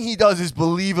nothing he does is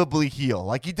believably heel.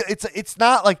 Like it's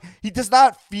not like he does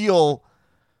not feel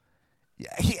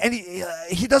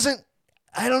he doesn't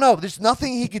I don't know. There's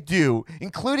nothing he could do,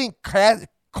 including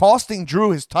costing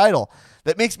Drew his title,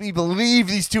 that makes me believe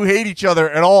these two hate each other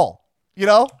at all. You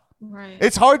know? Right.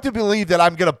 It's hard to believe that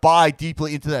I'm going to buy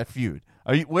deeply into that feud.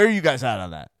 Where are you guys at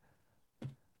on that?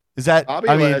 Is that Bobby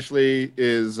Lashley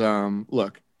is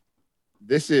look,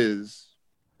 this is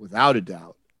without a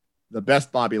doubt the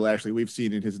best Bobby Lashley we've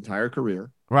seen in his entire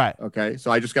career. Right. Okay. So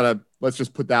let's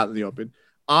just put that in the open.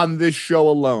 On this show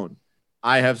alone,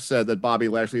 I have said that Bobby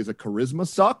Lashley is a charisma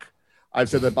suck. I've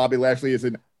said that Bobby Lashley is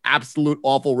an absolute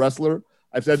awful wrestler.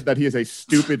 I've said that he is a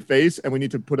stupid face and we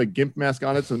need to put a GIMP mask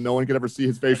on it so no one can ever see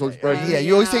his facial expression. Yeah,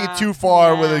 you always take it too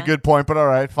far with a good point, but all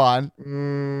right, fine.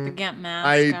 The GIMP mask.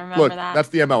 I remember that. That's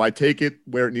the MO. I take it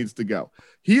where it needs to go.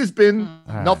 He has been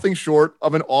nothing short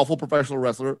of an awful professional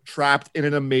wrestler, trapped in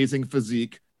an amazing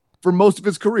physique for most of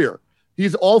his career.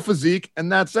 He's all physique,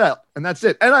 and that's it. And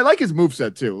I like his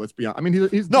moveset too. Let's be honest. I mean,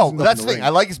 he's no, that's the thing. I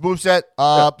like his moveset.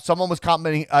 Someone was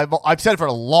commenting. I've said it for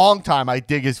a long time. I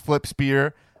dig his flip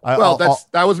spear.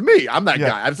 That was me. I'm that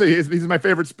guy. I'd say he's my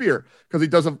favorite spear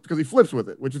because he flips with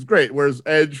it, which is great. Whereas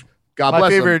Edge, God bless him. My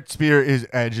favorite spear is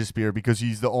Edge's spear because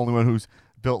he's the only one who's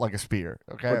built like a spear.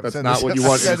 Okay, but that's not what you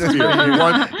want in a spear. You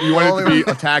want it to be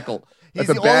a tackle. That's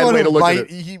a bad way to look at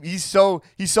it. He's so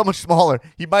much smaller.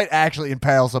 He might actually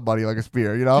impale somebody like a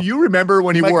spear. You know? Do you remember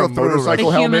when he wore a motorcycle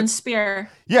helmet? The human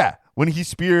spear. Yeah, when he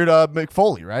speared Mick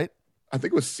Foley, right? I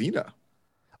think it was Cena.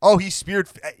 Oh, he speared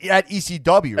at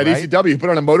ECW, right? At ECW, he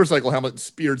put on a motorcycle helmet and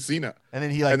speared Cena. And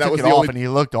then he took it off and he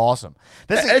looked awesome.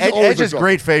 Edge has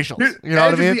great facials. You know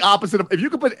what I mean? Edge is the opposite of, if you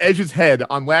could put Edge's head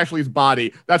on Lashley's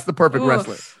body, that's the perfect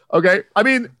wrestler. Okay? I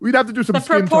mean, we'd have to do some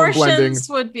skin tone blending. The proportions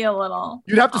would be a little.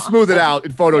 You'd have to smooth it out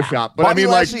in Photoshop. Yeah. But Bobby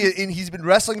Lashley, he's been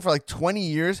wrestling for like 20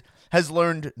 years, has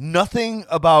learned nothing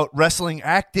about wrestling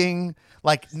acting.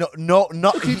 Like, no.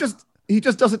 Look, he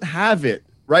just doesn't have it,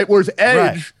 right? Whereas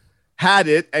Edge had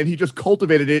it and he just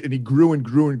cultivated it and he grew and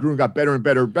got better and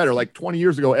better and better. Like 20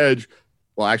 years ago, Edge,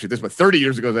 well, actually, 30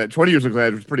 years ago, 20 years ago,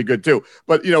 Edge was pretty good too.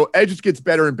 But, you know, Edge just gets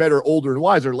better and better, older and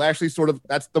wiser. Lashley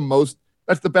that's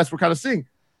the best we're kind of seeing.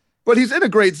 But he's in a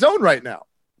great zone right now.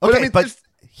 Okay, but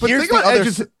think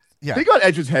about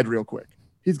Edge's head real quick.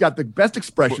 He's got the best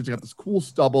expressions. He's got this cool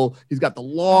stubble. He's got the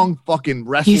long fucking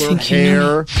wrestler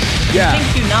hair. Yeah. I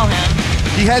think you know him.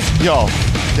 He has,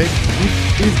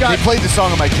 they played the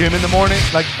song in my gym in the morning.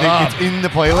 Like, it's in the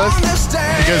playlist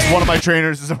because one of my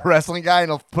trainers is a wrestling guy and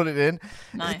he'll put it in.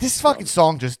 Nice. This fucking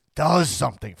song just does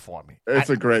something for me. It's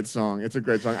a great song. I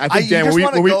think, Dan,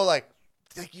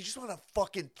 you just want to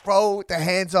fucking throw the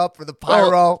hands up for the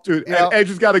pyro. Dude, and Edge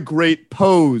has got a great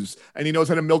pose and he knows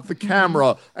how to milk the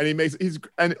camera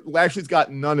and Lashley's got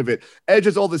none of it. Edge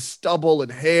has all this stubble and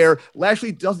hair.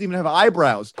 Lashley doesn't even have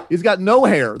eyebrows. He's got no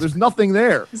hair. There's nothing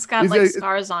there. He's got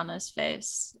scars on his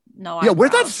face. No eyebrows. Yeah,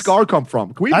 where'd that scar come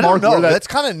from? Can we I mark don't know. where that's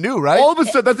kind of new, right? All of a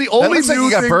sudden, that's the only that looks new like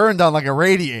he got thing. burned on like a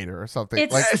radiator or something.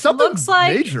 Something looks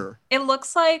like major. It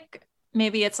looks like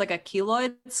maybe it's like a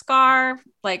keloid scar,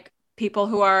 like people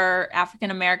who are African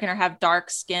American or have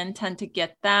dark skin tend to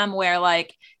get them. Where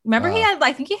like, remember he had,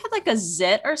 I think he had like a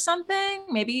zit or something,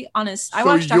 maybe on his. I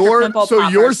watched Dr. Pimple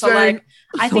Popper,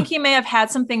 I think he may have had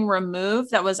something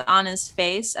removed that was on his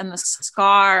face, and the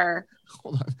scar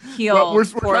healed. We're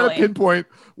trying to pinpoint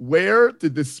where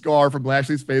did this scar from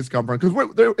Lashley's face come from?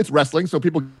 Because it's wrestling, so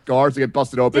people scars they get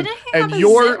busted open. And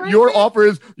your offer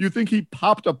is you think he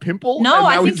popped a pimple? No,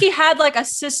 I think he had like a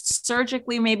cyst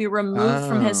surgically maybe removed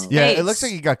from his face. Yeah, it looks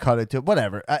like he got cut into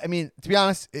whatever. I mean, to be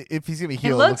honest, if he's gonna be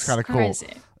healed, it looks kind of cool.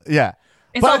 Yeah,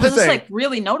 it's all just like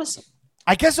really noticeable.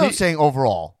 I guess what I'm saying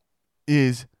overall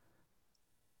is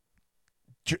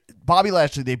Bobby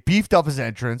Lashley. They beefed up his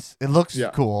entrance. It looks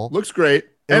cool. Looks great.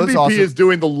 MVP awesome. Is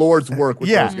doing the Lord's work with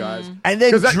those guys. And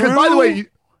then Drew, by the way,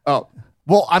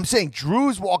 well, I'm saying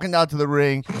Drew's walking down to the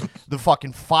ring, the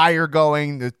fucking fire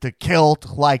going, the kilt,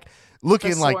 like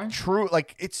looking like true,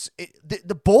 like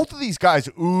the both of these guys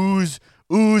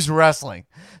ooze wrestling.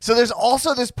 So there's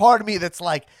also this part of me that's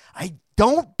like, I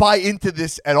don't buy into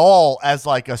this at all as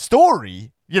like a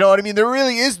story. You know what I mean? There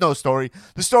really is no story.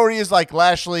 The story is like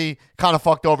Lashley kind of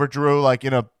fucked over Drew like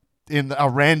in a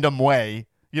random way.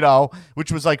 You know,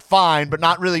 which was like fine, but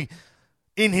not really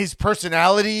in his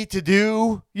personality to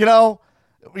do, you know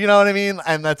what I mean?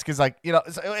 And that's because like, you know,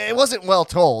 it wasn't well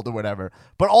told or whatever.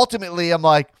 But ultimately I'm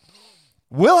like,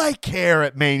 will I care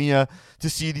at Mania to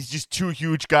see these just two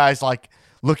huge guys like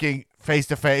looking face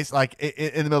to face, like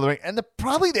in the middle of the ring? And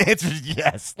probably the answer is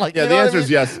yes. Like, yeah, the answer is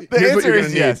yes. The answer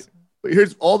is yes.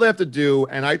 Here's all they have to do.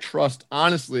 And I trust,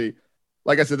 honestly,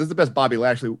 like I said, this is the best Bobby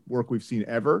Lashley work we've seen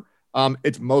ever.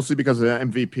 It's mostly because of the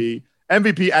MVP.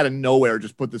 MVP out of nowhere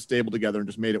just put the stable together and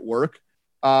just made it work.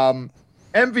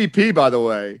 MVP, by the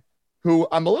way, who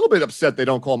I'm a little bit upset they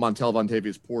don't call Montel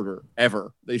Vontavious Porter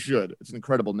ever. They should. It's an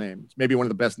incredible name. It's maybe one of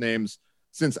the best names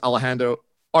since Armando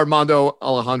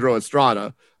Alejandro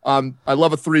Estrada. I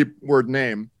love a 3-word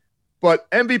name. But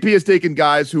MVP has taken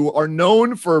guys who are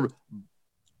known for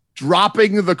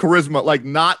dropping the charisma, like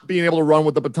not being able to run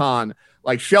with the baton,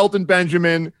 like Shelton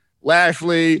Benjamin,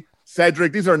 Lashley,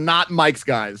 Cedric. These are not Mike's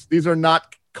guys. These are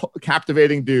not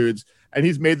captivating dudes. And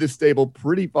he's made this stable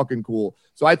pretty fucking cool.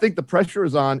 So I think the pressure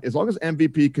is on. As long as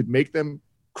MVP could make them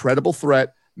credible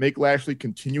threat, make Lashley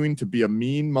continuing to be a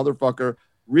mean motherfucker,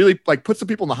 really like put some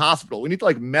people in the hospital. We need to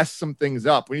like mess some things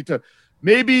up. We need to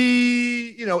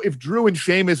maybe, if Drew and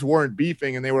Sheamus weren't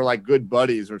beefing and they were like good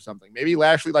buddies or something, maybe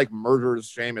Lashley like murders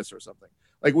Sheamus or something.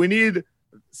 Like we need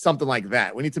something like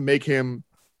that. We need to make him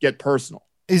get personal.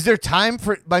 Is there time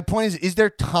for? My point is there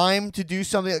time to do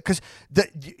something? Because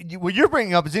what you're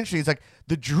bringing up is interesting. It's like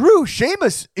the Drew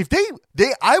Sheamus. If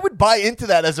I would buy into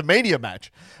that as a Mania match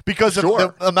because of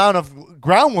the amount of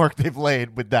groundwork they've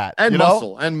laid with that and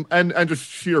muscle and just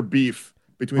sheer beef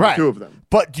between the two of them.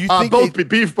 But do you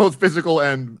think both physical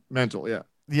and mental? Yeah.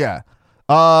 Yeah.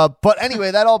 But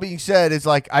anyway, that all being said, is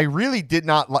like I really did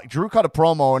not like Drew cut a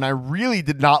promo, and I really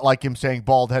did not like him saying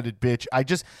 "bald-headed bitch."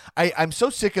 I'm so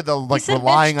sick of the like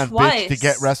relying on bitch to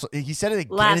get wrestle. He said it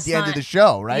again at the end of the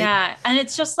show, right? Yeah, and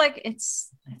it's just like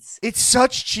it's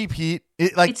such cheap heat.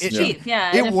 It's cheap,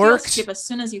 yeah. It works feels cheap as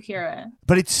soon as you hear it.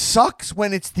 But it sucks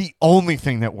when it's the only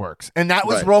thing that works, and that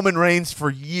was Roman Reigns for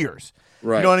years.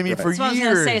 Right, you know what I mean? For that's what years, I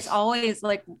was gonna say. It's always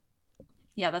like.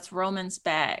 Yeah, that's Roman's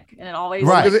bag, and it always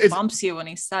bumps you when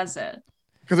he says it.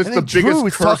 Because it's the Drew biggest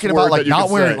was curse talking about like not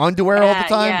wearing say. Underwear all the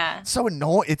time. Yeah. It's so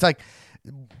annoying. It's like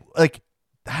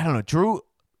I don't know, Drew.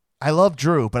 I love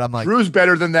Drew, but I'm like Drew's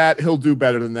better than that. He'll do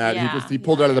better than that. Yeah, he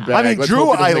pulled out of the bag. I mean, Let's Drew,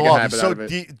 hope he I doesn't make a love. habit out of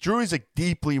it. Drew is like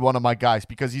deeply one of my guys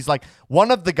because he's like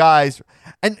one of the guys,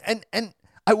 and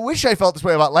I wish I felt this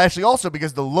way about Lashley also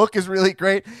because the look is really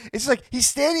great. It's like he's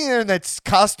standing there in that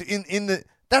costume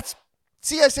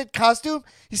I said costume.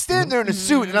 He's standing there in a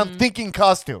suit, and I'm thinking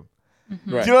costume.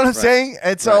 Right, do you know what I'm saying?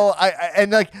 And so I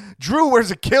like Drew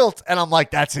wears a kilt, and I'm like,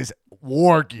 that's his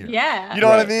war gear. Yeah, you know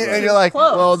what I mean? And you're like,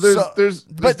 well, there's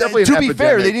definitely to an be epidemic.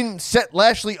 fair, they didn't set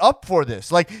Lashley up for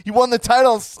this. Like he won the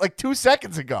titles like 2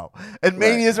 seconds ago, and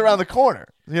Mania's around the corner.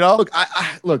 You know,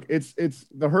 look, it's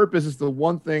the Hurt Business. The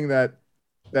one thing that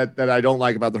I don't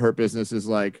like about the Hurt Business is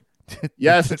like,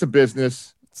 yes, it's a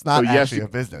business. It's not so actually a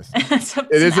business. It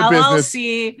is a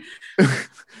LLC. business.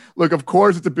 Look, of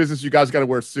course it's a business. You guys got to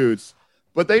wear suits,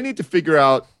 but they need to figure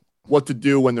out what to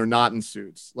do when they're not in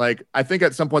suits. Like, I think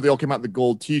at some point they all came out in the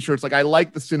gold T-shirts. Like, I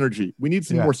like the synergy. We need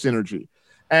some more synergy.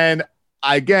 And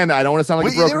again, I don't want to sound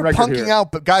like a broken record here. They were punking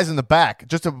out guys in the back,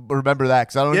 just to remember that,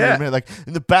 because I don't remember. Like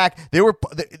in the back, they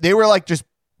were like just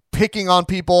picking on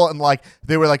people, and like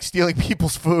they were like stealing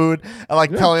people's food and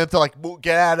like telling them to like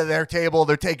get out of their table.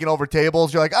 They're taking over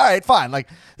tables. You're like, all right, fine. Like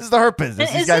this is the Hurt Business.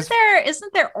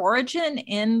 Isn't there origin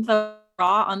in the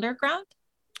Raw Underground?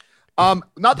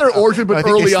 Not their origin, but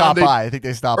early on, I think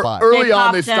they stopped by. Early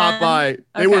on, they stopped by.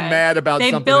 They were mad about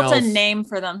something else. They built a name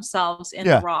for themselves in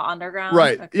the Raw Underground.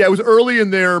 Right. Okay. Yeah, it was early in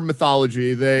their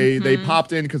mythology. They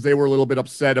popped in because they were a little bit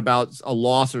upset about a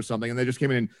loss or something, and they just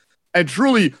came in and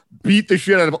truly beat the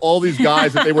shit out of all these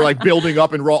guys that they were like building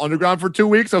up in Raw Underground for 2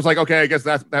 weeks. I was like, okay, I guess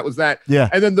that was that. Yeah.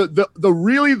 And then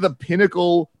the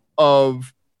pinnacle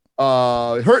of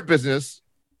Hurt Business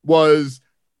was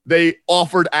they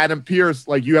offered Adam Pearce,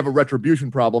 like, you have a retribution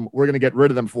problem. We're going to get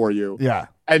rid of them for you. Yeah.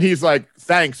 And he's like,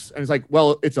 thanks. And he's like,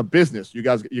 well, it's a business. You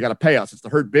got to pay us. It's the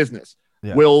Hurt Business.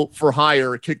 Yeah. Will for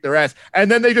hire, kick their ass.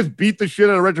 And then they just beat the shit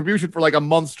out of Retribution for like a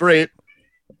month straight.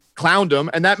 Clowned them,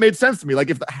 and that made sense to me. Like,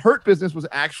 if the Hurt Business was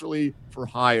actually for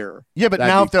hire, but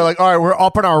now if they're like, all right, we're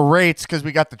upping our rates because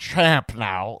we got the champ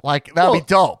now, like that'd be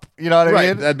dope. You know what I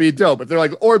mean? That'd be dope. If they're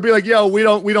like, or it'd be like, yo, we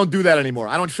don't do that anymore.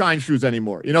 I don't shine shoes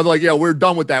anymore. You know, they're like, yo, we're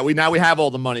done with that. We have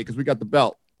all the money because we got the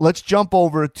belt. Let's jump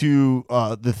over to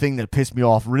the thing that pissed me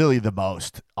off really the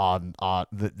most.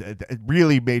 It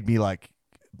really made me like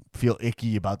feel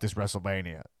icky about this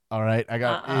WrestleMania. All right,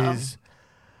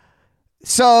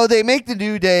 So they make the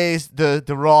New Days the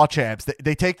Raw champs.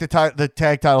 They take the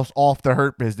tag titles off the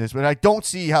Hurt Business, but I don't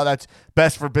see how that's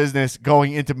best for business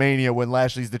going into Mania when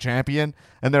Lashley's the champion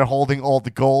and they're holding all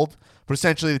the gold. But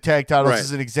essentially, the tag titles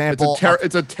is an example.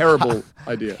 It's a terrible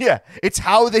idea. Yeah, it's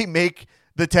how they make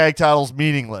the tag titles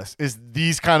meaningless is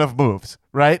these kind of moves,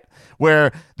 right?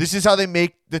 Where this is how they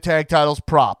make the tag titles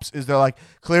props. Is they're like,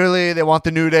 clearly they want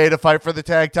the New Day to fight for the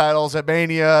tag titles at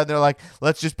Mania. And they're like,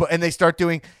 let's just put, and they start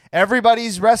doing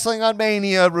everybody's wrestling on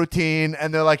Mania routine.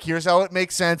 And they're like, here's how it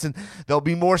makes sense. And there'll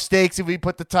be more stakes if we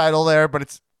put the title there, but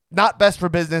it's not best for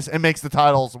business and makes the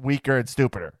titles weaker and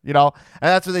stupider, you know? And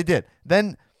that's what they did.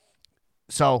 Then,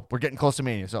 so we're getting close to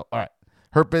Mania. So, all right,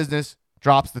 Hurt Business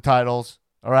drops the titles,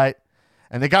 all right?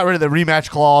 And they got rid of the rematch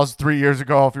clause 3 years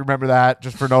ago, if you remember that,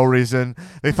 just for no reason.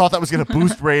 They thought that was going to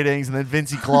boost ratings, and then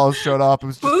Vincy Claus showed up. It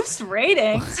was just, Boost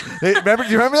ratings. do you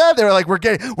remember that? They were like,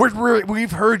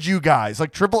 we've heard you guys.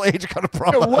 Like Triple H got a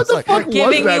promo. What the fuck was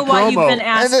Giving that you what promo? you've been And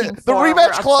asking the for.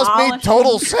 rematch We're clause made abolishing-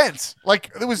 total sense.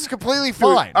 Like it was completely Dude,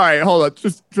 fine. all right, hold on.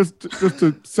 Just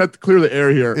to clear the air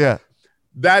here. Yeah.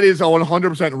 That is a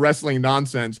 100% wrestling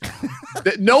nonsense.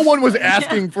 No one was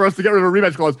asking for us to get rid of a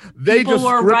rematch clause. They People just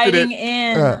were scripted writing it.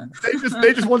 in.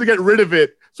 They just wanted to get rid of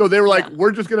it. So they were like,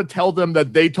 we're just going to tell them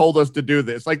that they told us to do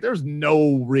this. Like, there's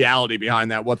no reality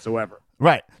behind that whatsoever.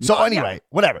 Right. So anyway,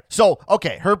 whatever. So,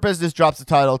 okay, Hurt Business drops the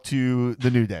title to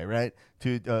the New Day, right?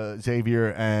 To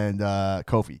Xavier and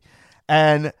Kofi.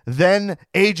 And then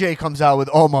AJ comes out with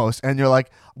Omos, and you're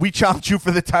like, we chopped you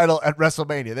for the title at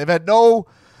WrestleMania. They've had no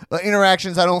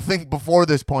interactions, I don't think, before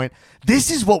this point. This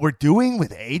is what we're doing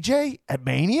with AJ at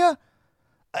Mania?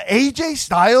 AJ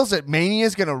Styles at Mania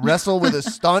is going to wrestle with a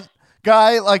stunt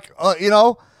guy? Like, you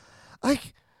know?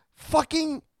 Like,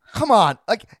 fucking, come on.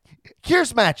 Like,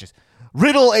 here's matches.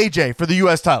 Riddle AJ for the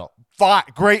U.S. title. Fine,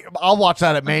 great. I'll watch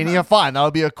that at Mania. Fine, that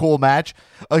would be a cool match.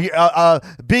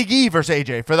 Big E versus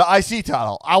AJ for the IC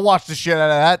title. I'll watch the shit out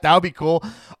of that. That would be cool.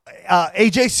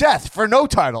 AJ Seth for no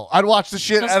title. I'd watch the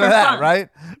shit Just out of for that, fun. right?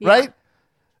 Yeah. Right?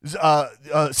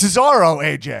 Cesaro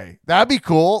AJ. That'd be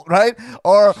cool, right?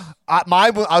 Or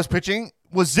I was pitching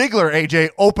was Ziggler AJ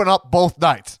open up both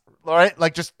nights. All right,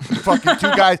 like just fucking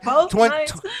two guys. Both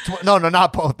nights? No,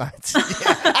 not both nights.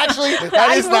 Yeah. Actually, that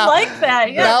I is would now. like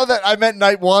that. Yeah. Now that I meant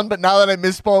night one, but now that I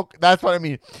misspoke, that's what I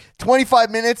mean. 25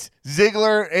 minutes,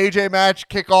 Ziggler AJ match,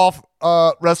 kickoff,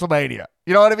 WrestleMania.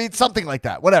 You know what I mean? Something like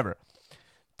that. Whatever.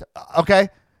 Okay,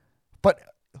 but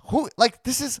who like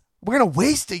this is? We're gonna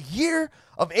waste a year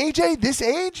of AJ this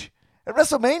age at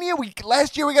WrestleMania.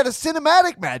 Last year we got a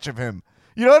cinematic match of him.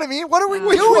 You know what I mean? What are we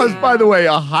Which doing? was, by the way,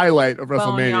 a highlight of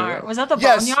WrestleMania. Boneyard. Was that the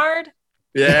Yes. Boneyard?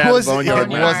 Yeah, It was, the Boneyard it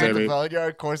match, wasn't baby. the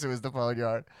Boneyard. Of course, it was the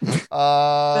Boneyard. This is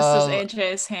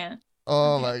AJ's hand.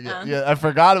 Oh my Okay, god! Yeah, I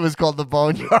forgot it was called the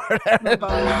Boneyard. The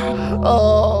Boneyard.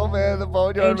 Oh man, the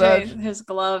Boneyard match. AJ, his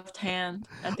gloved hand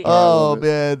at the Oh love it.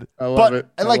 man, I love but it.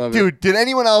 and I like, love it. dude, did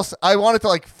anyone else? I wanted to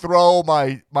like throw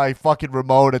my fucking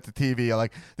remote at the TV.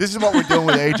 Like, this is what we're doing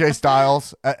with AJ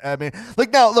Styles. I mean,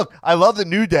 like now, look, I love the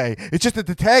New Day. It's just that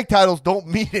the tag titles don't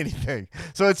mean anything.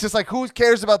 So it's just like, who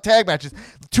cares about tag matches?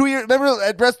 2 years. Remember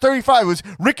at Breast 35 it was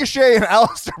Ricochet and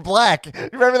Aleister Black. You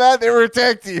remember that? They were a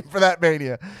tag team for that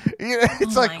Mania. You know,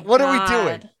 it's Oh like, my what are we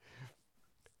doing?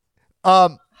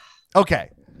 God. Okay,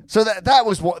 so that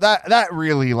was what that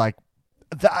really like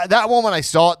that one when I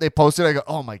saw it, they posted. I go,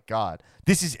 oh my god,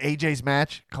 this is AJ's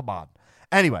match. Come on.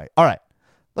 Anyway, all right,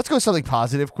 let's go to something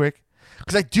positive quick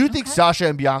because I do think Sasha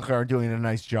and Bianca are doing a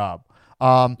nice job.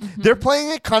 They're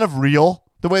playing it kind of real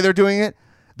the way they're doing it.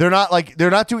 They're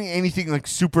not doing anything like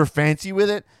super fancy with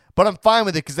it. But I'm fine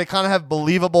with it because they kind of have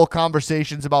believable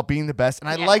conversations about being the best. And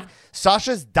I like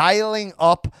Sasha's dialing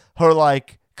up her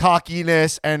like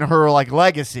cockiness and her like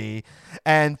legacy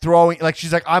and throwing like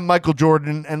she's like, I'm Michael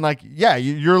Jordan and like, yeah,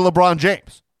 you're LeBron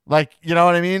James. Like, you know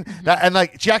what I mean? That, and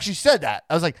like she actually said that.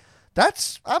 I was like,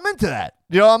 I'm into that.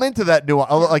 You know, I'm into that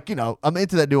nuance. Like, you know, I'm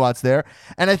into that nuance there.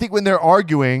 And I think when they're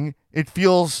arguing, it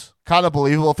feels kind of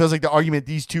believable. It feels like the argument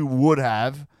these two would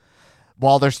have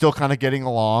while they're still kind of getting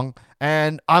along.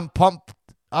 And I'm pumped.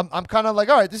 I'm kind of like,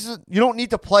 all right, you don't need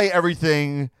to play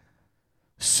everything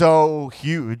so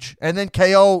huge. And then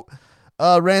KO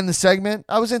ran the segment.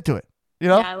 I was into it. You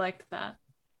know? Yeah, I liked that.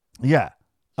 Yeah.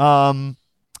 And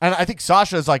I think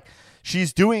Sasha is like,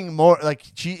 she's doing more, like,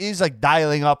 she is like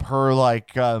dialing up her,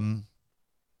 like, her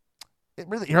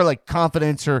like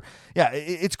confidence,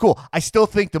 it's cool. I still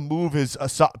think the move is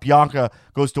Bianca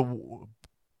goes to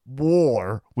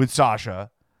war with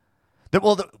Sasha.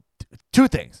 Two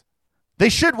things. They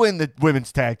should win the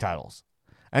women's tag titles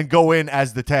and go in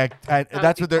as the tag.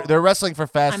 That's what they're wrestling for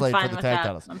Fastlane for the tag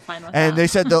titles. I'm fine with And that. they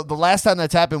said the last time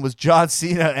that's happened was John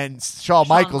Cena and Shawn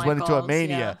Michaels went into a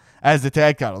Mania yeah. as the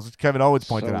tag titles, which Kevin Owens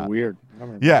pointed So out. weird. I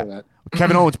remember Yeah. that.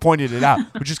 Kevin Owens pointed it out,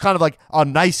 which is kind of like a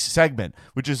nice segment,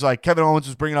 which is like Kevin Owens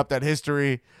was bringing up that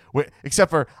history. Except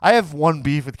for I have one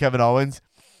beef with Kevin Owens,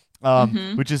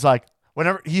 which is like,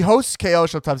 Whenever he hosts KO,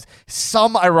 sometimes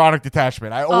some ironic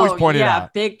detachment. I always point it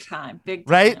out. Big time.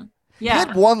 Right? Yeah. He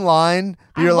had one line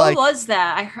that you're what like, was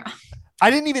that? I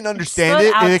didn't even understand stood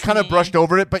it, out and they to kind of me. brushed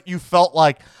over it, but you felt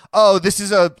like, oh, this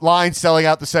is a line selling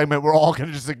out the segment we're all going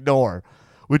to just ignore.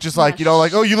 Which is like,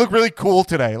 like, oh, you look really cool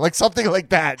today. Like something like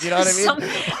that. You know what I mean?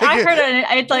 I heard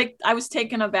it. I was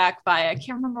taken aback by it. I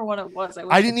can't remember what it was.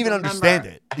 I didn't even understand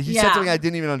it. He said something I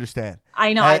didn't even understand.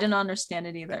 I know. I didn't understand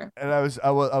it either. And I was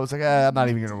like, I'm not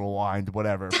even going to rewind,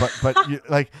 whatever. But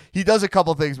like he does a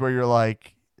couple things where you're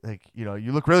like,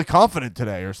 you look really confident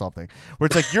today or something, where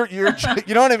it's like you're you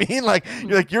know what I mean? Like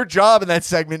you're like, your job in that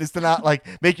segment is to not like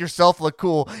make yourself look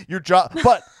cool. Your job,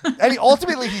 but and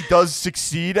ultimately he does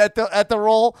succeed at the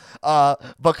role,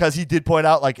 because he did point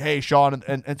out like, hey, Sean,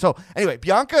 and so anyway,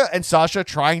 Bianca and Sasha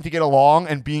trying to get along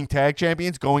and being tag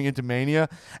champions going into Mania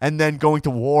and then going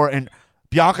to War, and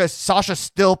Sasha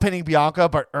still pinning Bianca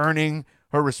but earning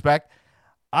her respect.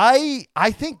 I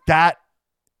think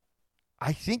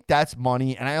that's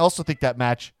money, and I also think that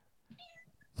match,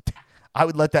 I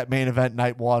would let that main event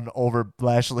night 1 over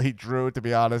Lashley Drew, to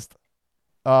be honest.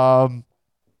 Yeah.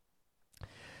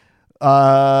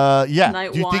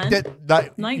 Night Do you 1? think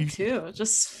that night 2?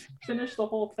 Just finish the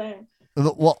whole thing.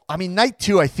 Well, I mean, night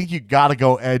 2, I think you got to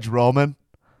go Edge Roman.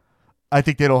 I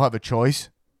think they don't have a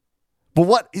choice. But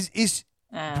what is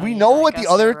do we know what the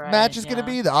other match is going to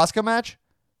be? The Asuka match?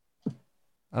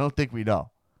 I don't think we know.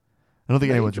 I don't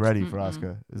think anyone's ready for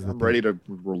Asuka. I'm ready to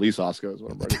release Asuka is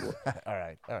what I'm ready for. All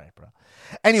right, bro.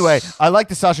 Anyway, I like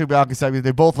the Sasha Bianca segment.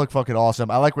 They both look fucking awesome.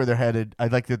 I like where they're headed. I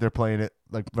like that they're playing it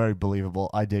like very believable.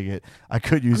 I dig it. I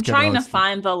could use. I'm trying to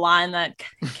find the line that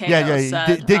KO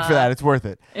said. Dig for that. It's worth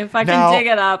it. If I can dig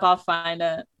it up, I'll find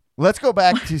it. Let's go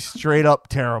back to straight up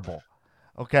terrible,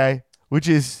 okay? Which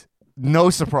is no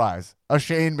surprise, a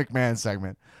Shane McMahon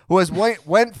segment, who has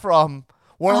went from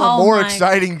one of the more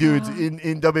exciting dudes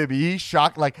in WWE,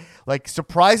 shocked, like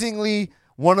surprisingly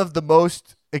one of the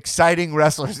most exciting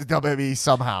wrestlers in WWE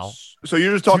somehow. So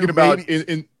you're just talking about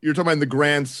you're talking about in the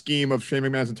grand scheme of Shane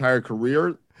McMahon's entire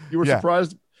career. You were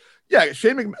surprised? Yeah,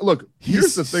 Shane McMahon. Look,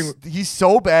 here's the thing. He's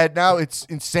so bad now, it's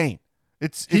insane.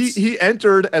 He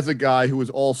entered as a guy who was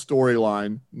all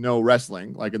storyline, no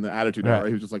wrestling, like in the Attitude Era.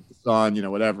 He was just like the son,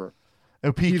 whatever.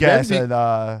 And Pete Gas and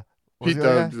Pete,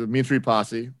 the Mean Street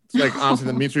Posse. It's like honestly,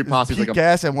 the Mean Street Posse is like Pete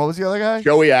Gas, and what was the other guy?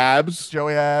 Joey Abs,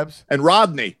 and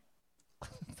Rodney.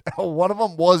 One of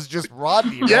them was just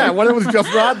Rodney. Right? Yeah, one of them was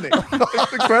just Rodney.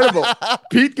 It's incredible.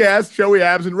 Pete Gas, Joey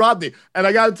Abs, and Rodney. And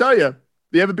I got to tell you,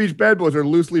 the Evan Beach Bad Boys are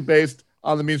loosely based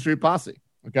on the Mean Street Posse.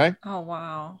 Okay. Oh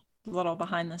wow, a little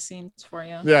behind the scenes for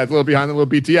you. Yeah, it's a little behind the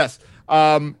little BTS.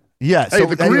 Yeah. So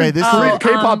the anyway, Korean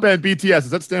K-pop band BTS,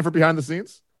 does that stand for behind the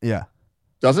scenes? Yeah.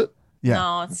 Does it? Yeah.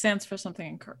 No, it stands for something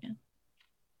in Korean.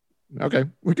 Okay,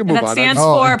 we can move on. That stands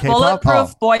for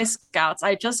Bulletproof Boy Scouts.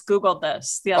 I just Googled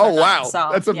this the other wow, night, so,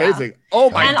 that's amazing. Yeah. Oh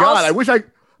my God, also,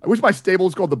 I wish my stable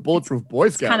was called the Bulletproof Boy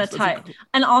Scouts. Kind of tight.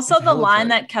 And also the line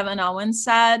that Kevin Owens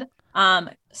said,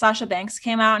 Sasha Banks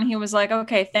came out and he was like,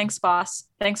 "Okay, thanks, boss.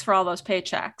 Thanks for all those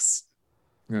paychecks."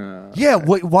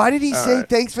 Why did he say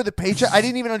thanks for the paycheck? I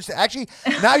didn't even understand. Actually,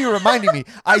 now you're reminding me.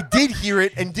 I did hear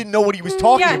it and didn't know what he was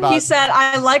talking about. Yeah, he said,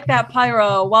 "I like that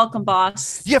pyro. Welcome,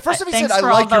 boss." Yeah, first of all, he said, "I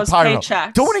like your pyro."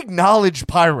 Paychecks. Don't acknowledge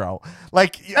pyro.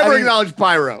 Acknowledge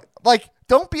pyro. Like,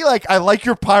 don't be like, "I like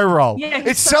your pyro." Yeah,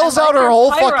 it sells out her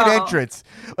whole fucking entrance.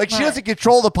 Like, she doesn't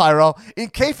control the pyro. In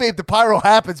kayfabe, the pyro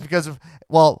happens because of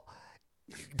the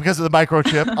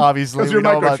microchip, obviously. Because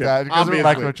know about that. Because of the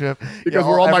microchip. Because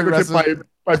we're all microchipped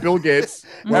by Bill Gates.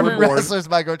 Every wrestler's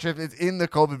microchip is in the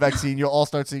COVID vaccine. You'll all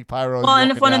start seeing pyros. Well, and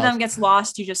if one of them gets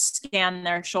lost, you just scan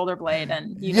their shoulder blade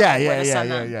and you know where to send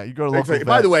them. Yeah. You go to local.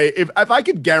 By the way, if I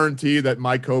could guarantee that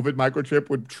my COVID microchip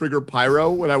would trigger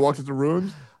pyro when I walked into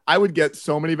rooms, I would get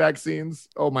so many vaccines.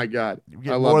 Oh my God. You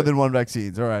get more than one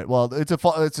vaccines. All right. Well,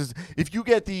 if you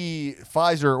get the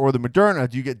Pfizer or the Moderna,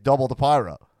 do you get double the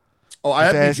pyro? Oh, I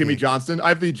have the Jimmy Johnston. I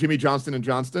have the Jimmy Johnston and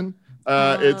Johnston.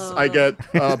 I get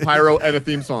pyro and a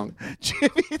theme song.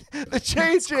 The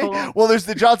JJ. Cool. Well, there's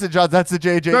the Johnson. That's the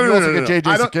JJ. You also get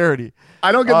JJ Security.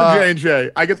 I don't get the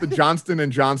J&J. I get the Johnston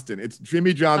and Johnston. It's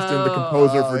Jimmy Johnston, the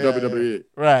composer for WWE.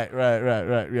 Right.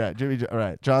 Yeah, Jimmy.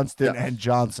 Right, Johnston and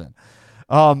Johnson.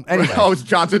 Anyway. Oh, it's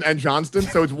Johnson and Johnston.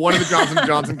 So it's one of the Johnson and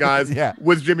Johnson guys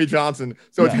with Jimmy Johnson.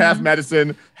 So it's half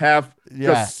medicine, half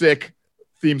just sick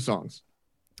theme songs.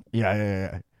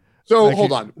 Yeah. So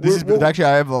hold on. I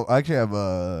have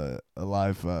a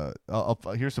live.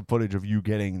 Here's some footage of you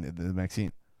getting the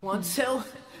vaccine. 1, 2,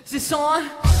 is this on?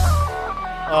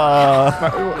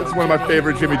 It's one of my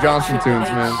favorite Jimmy Johnson tunes,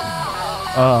 man.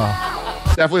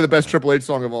 Definitely the best Triple H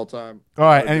song of all time. All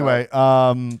right. Oh, God. Anyway,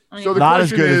 So the not as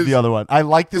question good as is- the other one. I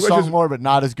like this the question song is- more, but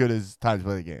not as good as Time to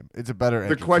Play the Game. It's a better. The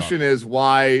entrance question song. is,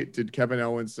 why did Kevin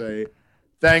Owens say,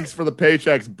 "Thanks for the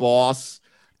paychecks, boss"?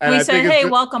 And We I say, think it's hey, ju-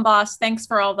 welcome, boss. Thanks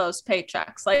for all those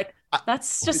paychecks. Like,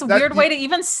 that's just a that- weird way to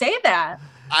even say that.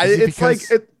 Is it it's like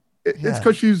because- it's Yeah.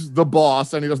 because she's the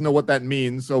boss and he doesn't know what that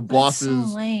means. So That's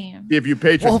bosses so lame. give you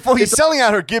paychecks. Well, he's It's- selling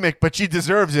out her gimmick, but she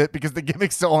deserves it because the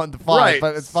gimmick's so undefined. right.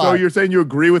 But it's fine. So you're saying you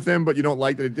agree with him, but you don't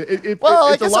like that. well,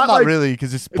 I it's a guess lot I'm not like, really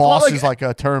because it's it's a lot boss like- is like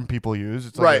a term people use.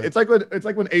 It's like right. a- It's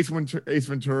like when Ace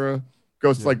Ventura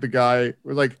goes to like the guy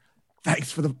was like,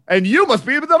 "Thanks for the," and you must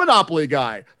be the Monopoly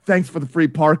guy. "Thanks for the free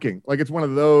parking." Like it's one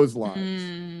of those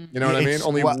lines. You know what I mean? It's-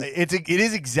 Only well, it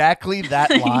is exactly that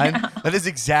line. Yeah. That is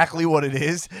exactly what it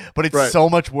is, but it's Right. so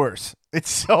much worse. It's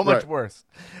so much Right. worse.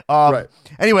 Right.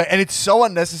 Anyway, and it's so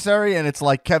unnecessary, and it's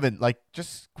like, Kevin, like,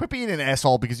 just quit being an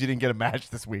asshole because you didn't get a match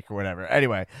this week or whatever.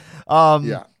 Anyway.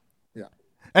 yeah.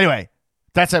 Anyway,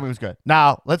 that segment was good.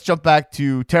 Now, let's jump back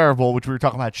to Terrible, which we were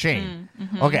talking about Shane.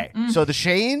 Okay, so the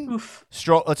Shane, let's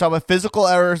talk about physical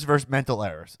errors versus mental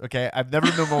errors. Okay, I've never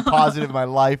been more positive in my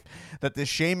life that the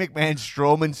Shane McMahon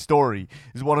Strowman story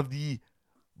is one of the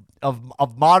of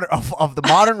the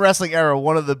modern wrestling era,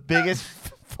 one of the biggest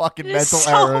fucking It's mental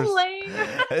so errors. lame.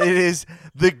 It is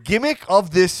the gimmick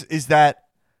of this is that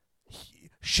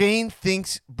Shane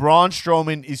thinks Braun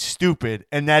Strowman is stupid,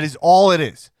 and that is all it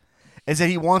is that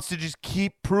he wants to just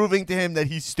keep proving to him that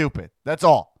he's stupid. That's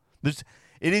all. It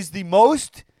is the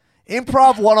most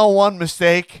improv 101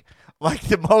 mistake, like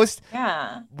the most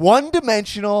Yeah.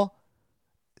 one-dimensional,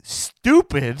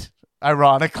 stupid,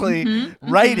 ironically,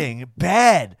 writing,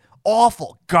 bad,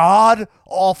 awful,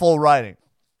 god-awful writing.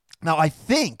 Now, I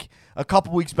think a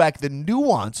couple weeks back, the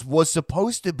nuance was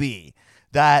supposed to be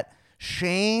that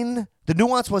the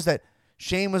nuance was that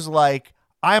Shane was like,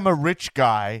 I'm a rich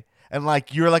guy, and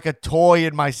like, you're like a toy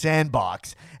in my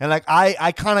sandbox. And like,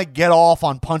 I kind of get off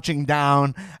on punching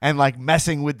down and like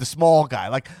messing with the small guy,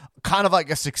 like kind of like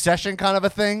a Succession kind of a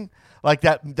thing. Like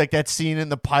that scene in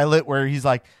the pilot where he's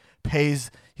like,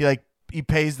 he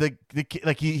pays the kid,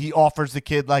 like he offers the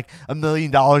kid like $1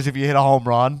 million if you hit a home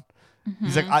run.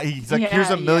 He's like, Yeah, here's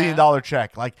 $1 million yeah.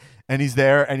 check. Like, and he's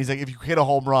there, and he's like, if you hit a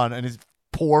home run, and his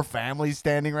poor family's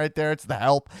standing right there, it's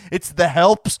the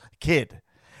help's kid.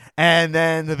 And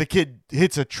then the kid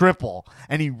hits a triple,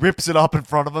 and he rips it up in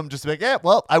front of him just to be like, yeah,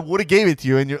 well, I would have gave it to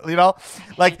you. And you know,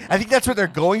 like, I think that's what they're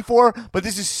going for, but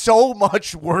this is so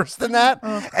much worse than that.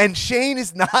 And Shane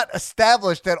is not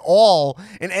established at all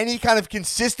in any kind of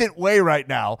consistent way right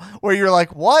now where you're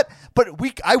like, what? But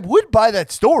I would buy that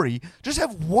story. Just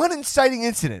have one inciting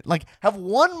incident. Like, have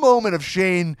one moment of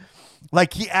Shane,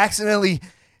 like he accidentally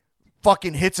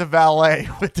fucking hits a valet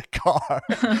with the car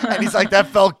and he's like, that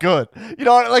felt good, you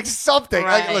know, like something.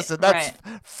 Like, Right, listen, that's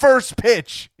right. first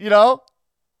pitch, you know.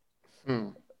 This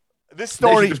They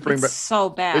story, should just bring It's back. so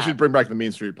bad. They should bring back the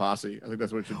Mean Street Posse. I think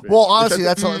that's what it should be. well, honestly,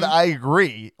 Which I that's I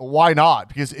agree. Why not?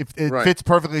 Because if it Right. fits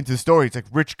perfectly into the story, it's like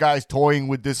rich guys toying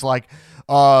with this, like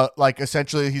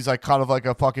essentially he's like kind of like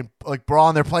a fucking like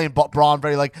Braun. They're playing Braun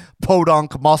very like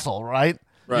podunk muscle, right?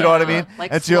 You know what I mean?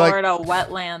 Like and so you're like, Florida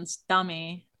wetlands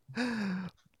dummy.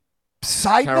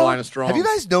 side Carolina note, Strong. have you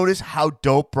guys noticed how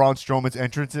dope Braun Strowman's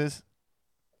entrance is?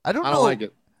 I don't I know. don't like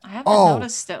it. I haven't Oh,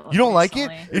 noticed it. you don't like it?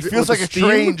 recently. It Is it feels with like the a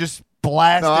train steam? just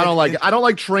blasted. No, I don't like it. I don't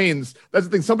like trains. That's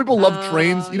the thing. Some people love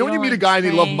trains. You know when you you meet a don't guy like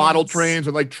and they love model trains. trains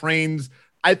or like trains?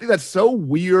 I think that's so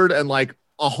weird and like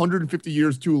 150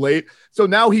 years too late. So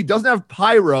now he doesn't have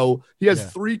pyro. He has Yeah.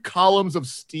 3 columns of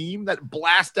steam that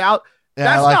blast out. Yeah, I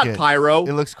That's like not it. pyro.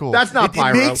 It looks cool. That's not it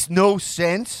pyro. makes no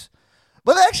sense.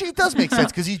 But actually, it does make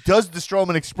sense because he does the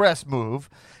Strowman Express move.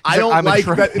 He's I don't "I'm a like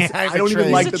train, that. It's, I'm I a don't even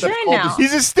train." like He's a that. That's train called now. the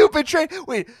He's a stupid train.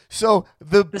 Wait, so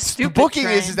the stupid booking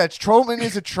train. is that Strowman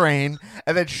is a train,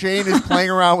 and that Shane is playing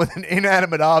around with an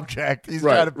inanimate object. He's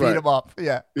Right, trying to beat right. him up.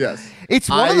 Yeah, Yes. it's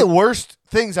one of the worst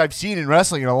things I've seen in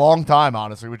wrestling in a long time,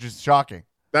 honestly, which is shocking.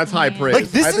 That's high praise.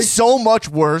 Like, this I is think- so much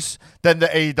worse than the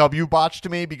AEW botch to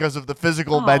me because of the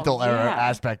physical Oh, mental error yeah.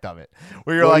 aspect of it.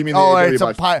 Where you're What do like, you mean the oh, AEW it's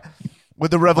a botch? with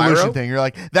the Revolution Pyro? thing. You're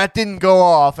like, that didn't go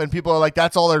off. And people are like,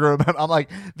 that's all they're going to remember. I'm like,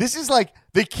 this is like,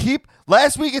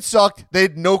 last week it sucked. They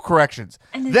had no corrections.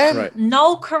 And Then, Right.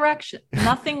 no correction.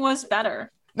 Nothing was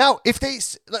better. now,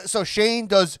 so Shane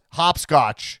does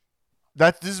hopscotch.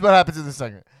 This is what happens in the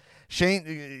segment.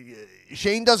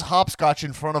 Shane does hopscotch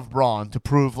in front of Braun to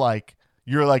prove like,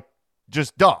 you're like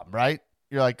just dumb, right?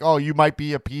 You're like, oh, you might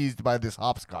be appeased by this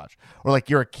hopscotch, or like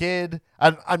you're a kid.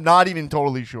 I'm not even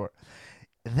totally sure.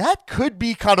 that could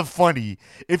be kind of funny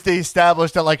if they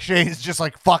established that like Shane's just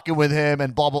like fucking with him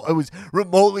and blah blah. It was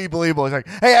remotely believable. It's like,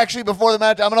 hey, actually, before the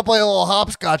match, I'm gonna play a little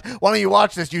hopscotch. Why don't you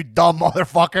watch this, you dumb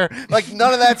motherfucker? Like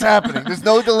none of that's happening. There's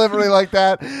no delivery like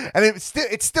that, and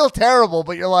it's still terrible.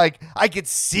 But you're like, I could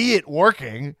see it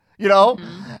working, you know.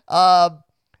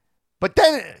 But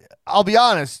then I'll be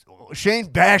honest. Shane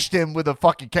bashed him with a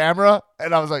fucking camera,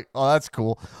 and I was like, "Oh, that's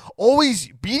cool." Always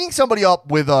beating somebody up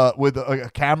with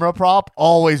a camera prop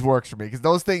always works for me because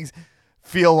those things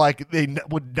feel like they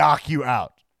would knock you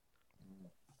out.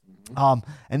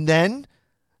 And then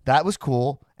that was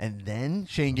cool. And then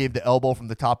Shane gave the elbow from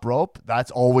the top rope.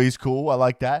 That's always cool. I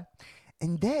like that.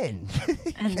 And then,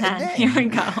 Here we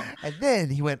go. And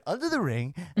then he went under the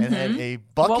ring and had a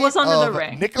bucket What was under of the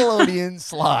ring? Nickelodeon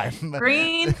slime.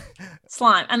 Green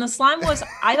slime. And the slime was,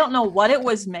 I don't know what it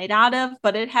was made out of,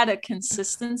 but it had a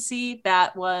consistency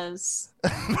that was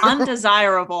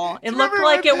undesirable. It looked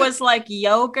like it was like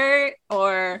yogurt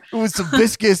or It was some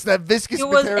viscous, that viscous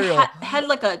material. It had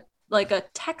like a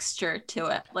texture to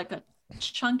it, like a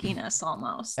chunkiness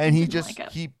almost. And he Didn't just, like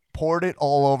it. he poured it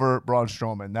all over Braun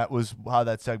Strowman. That was how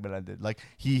that segment ended. Like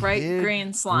he Bright hid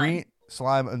green slime. green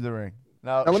slime under the ring.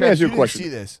 Now Now, let me Shep, ask you a didn't question. See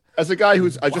this? As a guy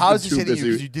who's I just How been is this too hitting you? busy.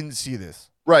 Because you didn't see this.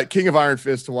 Right, King of Iron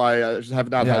Fist. Why I just have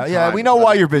not had time. Yeah, we know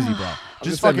why you're busy, bro. just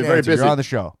Just saying, fucking very answer. busy. You're on the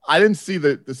show. I didn't see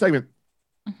the segment.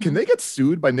 Can they get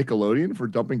sued by Nickelodeon for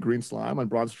dumping green slime on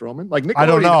Braun Strowman? Like Nickelodeon I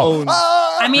don't know. owns.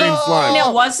 I mean, Green slime. and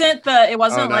it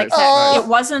wasn't like nice, that. nice. It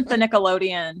wasn't the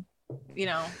Nickelodeon,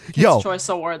 Kids Yo, Choice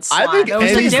Awards I slime. think It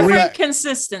was any a different green-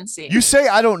 consistency. You say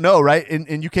I don't know, right?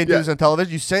 And you can't do Yeah. this on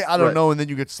television. You say I don't Right. know, and then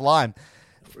you get slimed.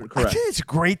 I Correct. think it's a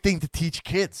great thing to teach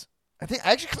kids. I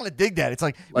actually kind of dig that. It's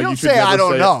like you Like, you don't should say I never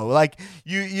don't say it. know. Like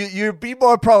you be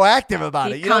more proactive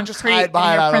about it. You don't just concrete hide in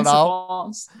behind your I don't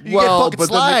know. principles. You Well, get but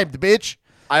fucking slimed, bitch.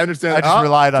 I understand. I just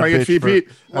relied on trying to get bitch cheap for- heat.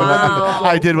 Wow.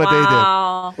 I did what they did.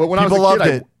 Wow. But when I People was a loved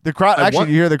kid, it. The crowd. I Actually, want-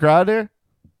 you hear the crowd there?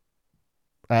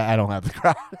 I don't have the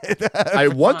crowd. I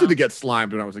wanted Wow. to get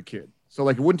slimed when I was a kid. So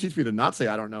like it wouldn't teach me to not say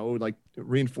I don't know. It would like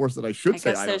reinforce that I should I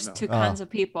say guess I there's don't know. two kinds of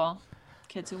people.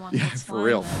 Kids who want to Yeah, get for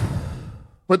real. slime.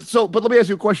 But let me ask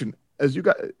you a question. As you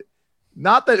got,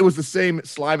 not that it was the same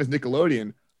slime as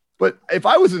Nickelodeon, but if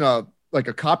I was in a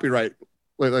copyright,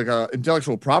 like a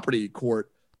intellectual property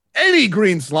court, any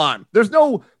green slime, there's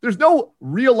no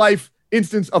real life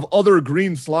instance of other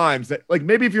green slimes that like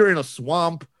maybe if you're in a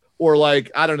swamp or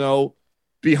like, I don't know,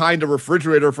 behind a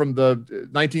refrigerator from the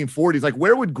 1940s, like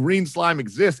where would green slime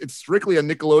exist? It's strictly a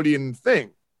Nickelodeon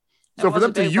thing. That So for was a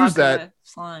them to big use bucket that, of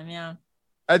slime, yeah.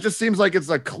 it just seems like it's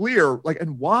like clear, like,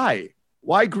 and why?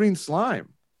 Why green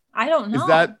slime? I don't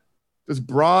know. Does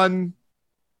Braun,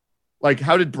 like,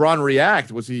 how did Braun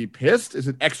react? Was he pissed? Is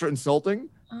it extra insulting?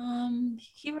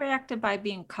 He reacted by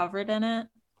being covered in it.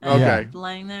 Okay. And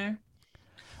laying there.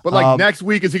 But like next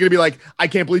week, is he going to be like, I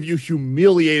can't believe you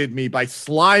humiliated me by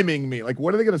sliming me? Like,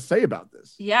 what are they going to say about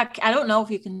this? Yeah, I don't know if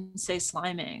you can say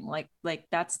sliming. Like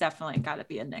that's definitely got to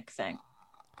be a Nick thing.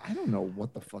 I don't know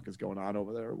what the fuck is going on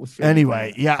over there.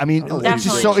 Anyway, yeah, I mean, it's just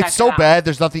Definitely check it's so it out. bad.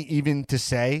 There's nothing even to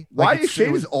say. Why Like, is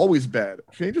Shane is always bad?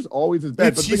 Shane is always as bad.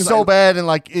 It's But the thing he's is, so bad, and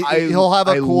like I- he'll have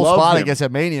a I cool love spot, I him. guess,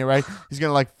 at Mania, right? He's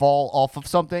gonna like fall off of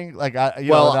something. Like, that'll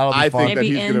be I fun. think that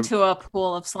Maybe he's gonna- into a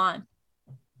pool of slime.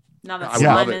 Now that I would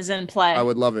slime love it. is in play. I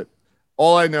would love it.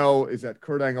 All I know is that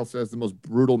Kurt Angle says the most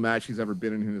brutal match he's ever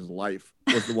been in his life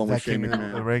was the one with that Shane King of the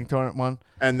McMahon. ring tournament one.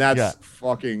 And that's Yeah.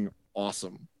 fucking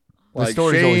awesome. The Like,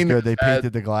 story's always Shane good. They had-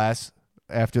 painted the glass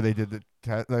after they did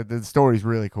the story's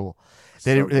really cool.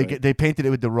 So They good. they painted it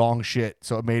with the wrong shit,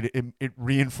 so it made it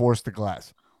reinforced the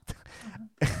glass.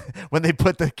 When they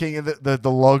put the king of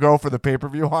the logo for the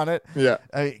pay-per-view on it, Yeah.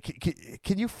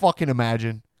 can you fucking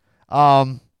imagine?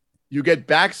 You get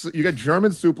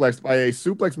German suplexed by a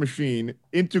suplex machine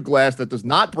into glass that does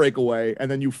not break away, and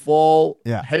then you fall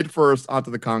Yeah. head first onto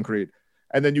the concrete,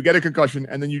 and then you get a concussion,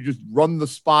 and then you just run the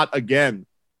spot again.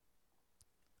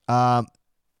 I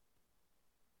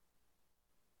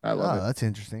love it. That's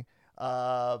interesting.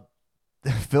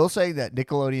 Phil saying that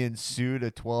Nickelodeon sued a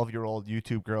 12-year-old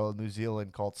YouTube girl in New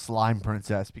Zealand called Slime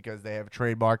Princess because they have a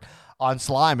trademark on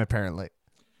slime, apparently.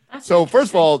 That's So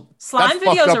first of interesting. all, slime that's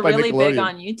fucked videos up are by really big Nickelodeon.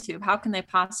 on YouTube. How can they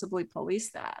possibly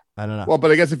police that? I don't know. Well,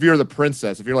 but I guess if you're the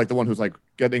princess, if you're like the one who's like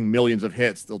getting millions of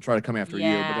hits, they'll try to come after you, but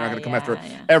they're not going to come after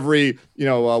every,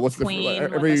 what's Queen the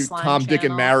with every a slime Tom, Dick, and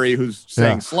channel. Mary who's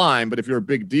saying Yeah. slime. But if you're a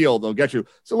big deal, they'll get you.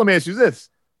 So let me ask you this,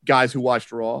 guys who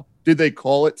watched Raw, did they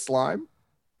call it slime?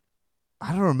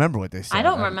 I don't remember what they said. I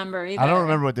don't remember either. I don't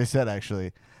remember what they said,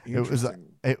 actually. It was Interesting.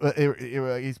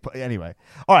 anyway.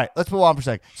 All right, let's move on for a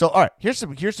sec. So, all right, here's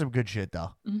some good shit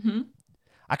though. Mm-hmm.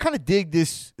 I kind of dig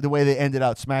the way they ended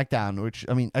out SmackDown, which,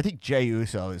 I mean, I think Jey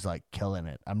Uso is like killing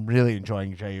it. I'm really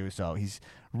enjoying Jey Uso. He's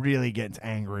really getting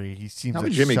angry. He seems I'm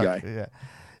like a Jimmy such- guy.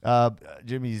 Yeah.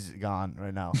 Jimmy's gone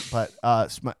right now. But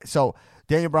so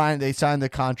Daniel Bryan, they signed the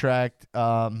contract.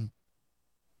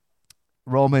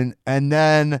 Roman, and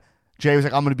then Jay was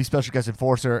like, I'm going to be special guest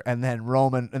enforcer. And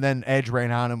then Edge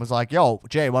ran on and was like, yo,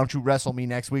 Jay, why don't you wrestle me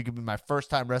next week? It'll be my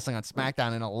first time wrestling on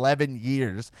SmackDown in 11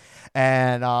 years.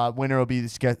 And winner will be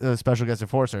the special guest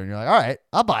enforcer. And you're like, all right,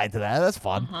 I'll buy into that. That's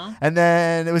fun. And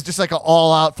then it was just like an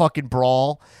all-out fucking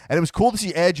brawl. And it was cool to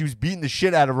see Edge, who was beating the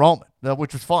shit out of Roman,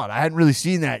 which was fun. I hadn't really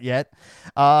seen that yet.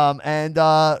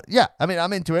 Yeah, I mean,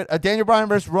 I'm into it. Daniel Bryan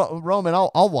versus Roman,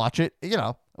 I'll watch it, you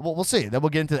know. We'll see. Then we'll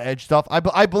get into the Edge stuff.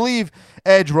 I believe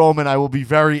Edge Roman I will be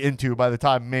very into by the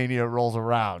time Mania rolls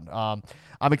around. I'm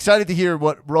excited to hear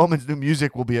what Roman's new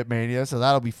music will be at Mania, so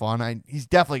that'll be fun. He's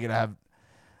definitely gonna have.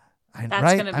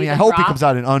 I hope he comes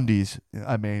out in undies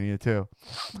at Mania too.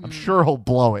 I'm sure he'll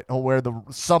blow it. He'll wear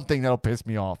something that'll piss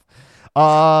me off.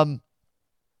 Yeah,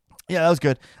 that was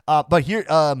good. But here,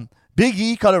 Big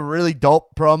E cut a really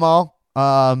dope promo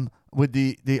with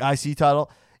the IC title.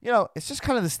 You know, it's just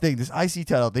kind of this thing, this IC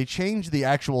title. They changed the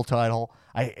actual title.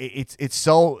 It's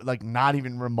so like not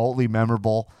even remotely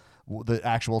memorable, the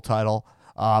actual title.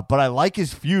 But I like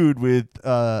his feud with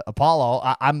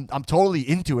Apollo. I'm totally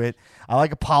into it. I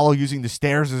like Apollo using the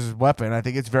stairs as his weapon. I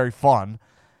think it's very fun.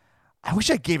 I wish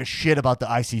I gave a shit about the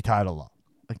IC title though.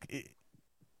 Like,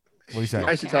 what do you say?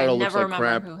 The IC title looks like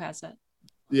crap. Who has it?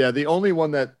 Yeah, the only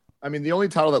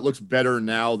title that looks better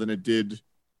now than it did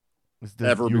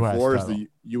ever before is the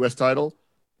U.S. title.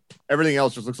 Everything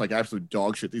else just looks like absolute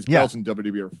dog shit. These belts in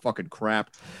WWE are fucking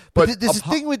crap. But there's a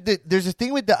thing with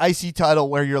the IC title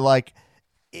where you're like,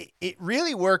 it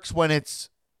really works when it's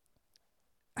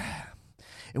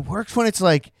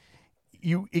like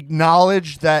you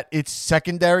acknowledge that it's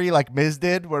secondary, like Miz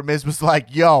did, where Miz was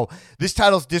like, yo, this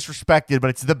title's disrespected,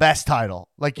 but it's the best title.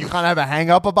 Like, you kind of have a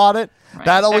hang up about it. Right.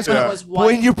 That always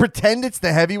when you pretend it's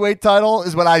the heavyweight title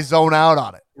is when I zone out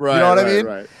on it. Right, you know what I mean?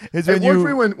 Right. It's it worked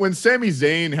for me when Sami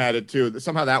Zayn had it too.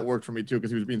 Somehow that worked for me too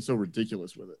because he was being so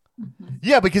ridiculous with it.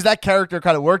 Yeah, because that character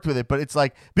kind of worked with it, but it's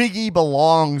like Big E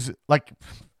belongs. Like,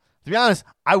 to be honest,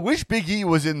 I wish Big E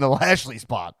was in the Lashley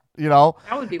spot. You know,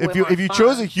 that would be if you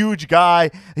chose a huge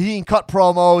guy, he can cut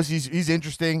promos. He's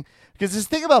interesting. Because this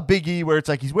thing about Big E where it's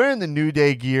like he's wearing the New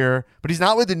Day gear, but he's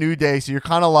not with the New Day, so you're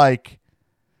kind of like,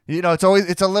 you know, it's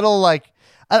a little like.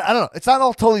 I don't know. It's not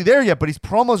all totally there yet, but his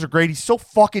promos are great. He's so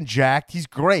fucking jacked. He's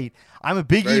great. I'm a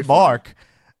Big E mark.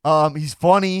 He's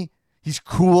funny. He's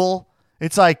cool.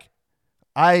 It's like,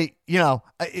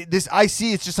 this IC,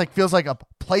 it's just like feels like a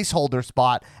placeholder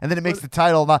spot, and then it makes the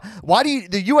title. Why do you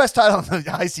the U.S. title and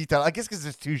the IC title? I guess because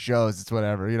there's two shows. It's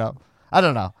whatever. You know. I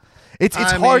don't know. It's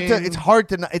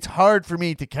hard for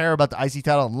me to care about the IC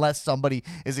title unless somebody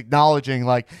is acknowledging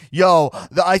like, yo,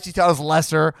 the IC title is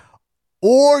lesser.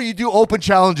 Or you do open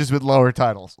challenges with lower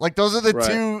titles. Like those are the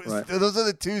two. Right. Those are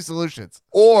the two solutions.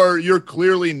 Or you're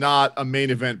clearly not a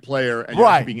main event player, and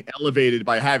you're being elevated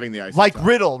by having the IC like title.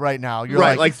 Riddle right now. You're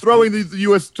like throwing the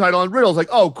U.S. title on Riddle's like,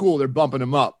 oh, cool, they're bumping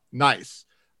him up. Nice.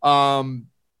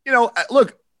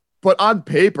 Look, but on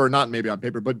paper, not maybe on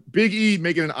paper, but Big E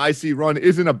making an IC run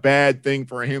isn't a bad thing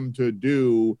for him to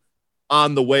do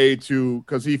on the way to,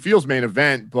 because he feels main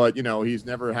event, but he's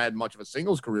never had much of a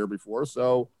singles career before,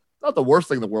 so. Not the worst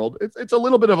thing in the world. It's a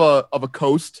little bit of a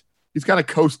coast. He's kind of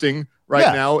coasting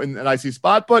now in an IC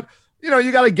spot, but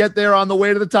you got to get there on the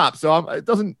way to the top. So it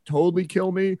doesn't totally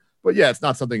kill me, but yeah, it's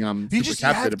not something I'm super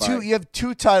captivated by. You have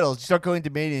two titles. You start going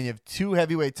to Mania and you have two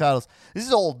heavyweight titles. This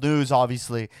is old news,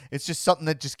 obviously. It's just something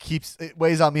that just it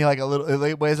weighs on me like a little.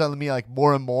 It weighs on me like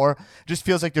more and more. It just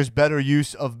feels like there's better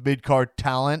use of mid-card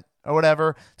talent or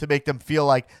whatever to make them feel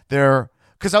like they're.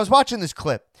 Because I was watching this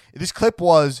clip. This clip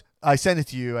was. I sent it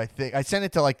to you. I think I sent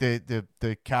it to like the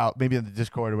cow, maybe in the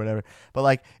Discord or whatever. But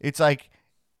like it's like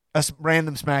a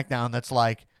random SmackDown that's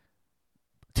like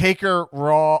Taker,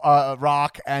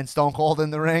 Rock, and Stone Cold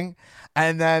in the ring,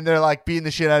 and then they're like beating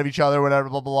the shit out of each other, whatever,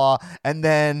 blah blah blah. And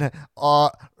then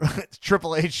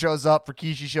Triple H shows up,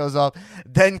 Rikishi shows up,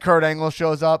 then Kurt Angle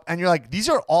shows up, and you're like, these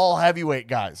are all heavyweight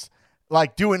guys,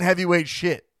 like doing heavyweight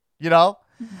shit,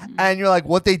 Mm-hmm. And you're like,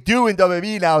 what they do in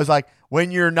WWE now is like. When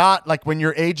you're not, like when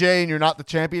you're AJ and you're not the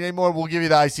champion anymore, we'll give you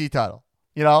the IC title,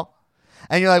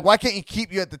 And you're like, why can't you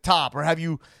keep you at the top or have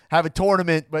you have a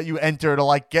tournament but you enter to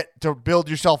like get to build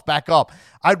yourself back up?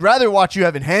 I'd rather watch you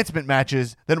have enhancement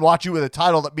matches than watch you with a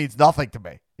title that means nothing to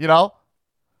me,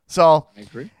 So I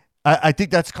agree. I think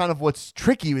that's kind of what's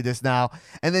tricky with this now.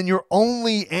 And then your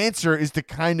only answer is to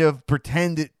kind of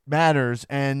pretend it matters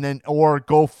and then or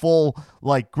go full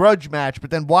like grudge match.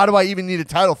 But then why do I even need a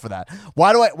title for that?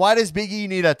 Why does Big E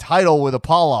need a title with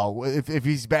Apollo if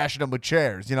he's bashing him with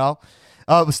chairs,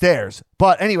 with stairs?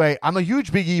 But anyway, I'm a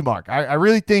huge Big E mark. I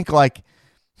really think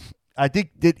I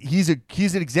think that he's an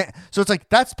example. So it's like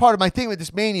that's part of my thing with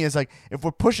this Mania is like if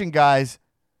we're pushing guys,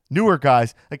 newer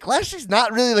guys, like Lashley's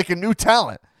not really like a new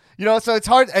talent. So it's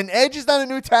hard, and Edge is not a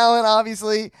new talent,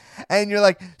 obviously, and you're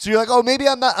like, oh, maybe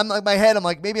I'm not. I'm like my head. I'm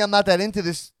like, maybe I'm not that into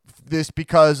this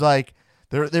because like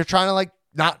they're trying to like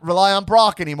not rely on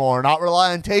Brock anymore, not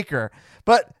rely on Taker,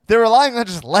 but they're relying on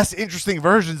just less interesting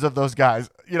versions of those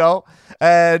guys,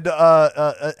 and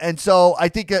so I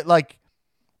think that like,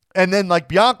 and then like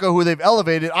Bianca, who they've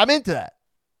elevated, I'm into that.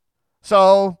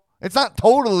 So it's not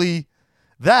totally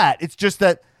that. It's just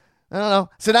that I don't know.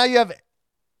 So now you have.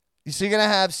 So you're going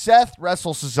to have Seth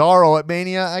wrestle Cesaro at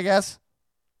Mania, I guess?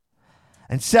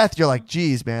 And Seth, you're like,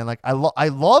 geez, man. Like, I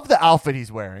love the outfit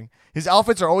he's wearing. His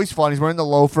outfits are always fun. He's wearing the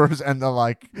loafers and the,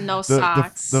 like... No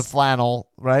socks. The flannel,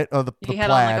 right? Or the he had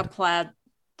plaid. on, like, a plaid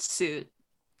suit.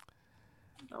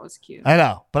 That was cute. I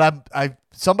know. But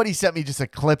somebody sent me just a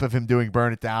clip of him doing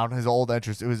Burn It Down, his old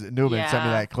entrance. It was Newman sent me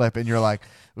that clip, and you're like,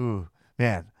 ooh,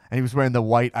 man. And he was wearing the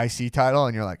white IC title,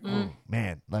 and you're like, oh,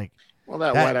 man. Like... Well,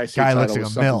 that white IC guy title looks like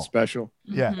was a something mill. special.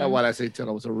 Yeah. That white IC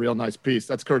title was a real nice piece.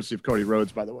 That's courtesy of Cody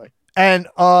Rhodes, by the way. And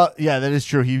yeah, that is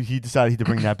true. He decided to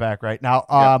bring that back right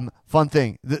now. Fun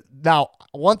thing. Now,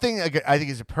 one thing I think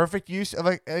is a perfect use of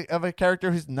a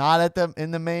character who's not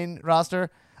in the main roster.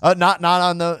 Not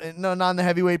on the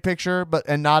heavyweight picture,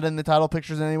 and not in the title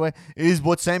pictures anyway, is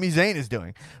what Sami Zayn is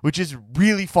doing, which is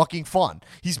really fucking fun.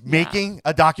 He's making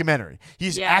a documentary.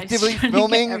 He's actively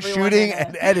filming, shooting,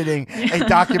 and editing a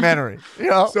documentary.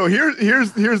 So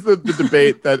here's the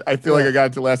debate that I feel like I got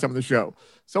into last time on the show.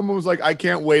 Someone was like, I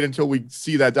can't wait until we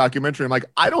see that documentary. I'm like,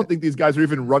 I don't think these guys are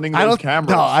even running those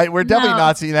cameras. No, we're definitely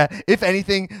not seeing that. If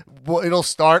anything, it'll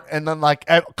start and then like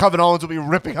Kevin Owens will be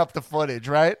ripping up the footage,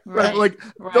 right? Right. Like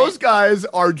those guys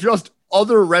are just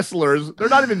other wrestlers. They're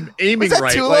not even aiming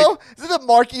right. Tulo? Like, is it the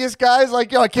markiest guys? Like,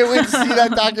 yo, I can't wait to see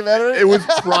that documentary. It was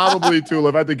probably Tulo,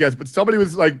 if I had to guess. But somebody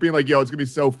was like being like, yo, it's gonna be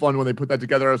so fun when they put that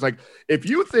together. I was like, if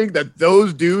you think that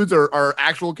those dudes are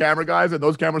actual camera guys and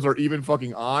those cameras are even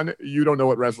fucking on, you don't know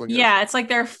what wrestling is. Yeah, it's like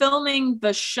they're filming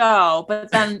the show,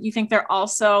 but then you think they're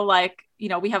also like,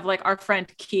 we have like our friend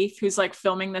Keith who's like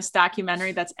filming this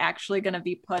documentary that's actually going to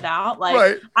be put out.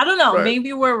 Like, I don't know,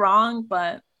 maybe we're wrong,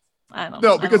 but I don't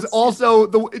know. No, because also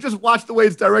just watch the way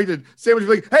it's directed. Sandwich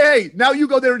like, hey, now you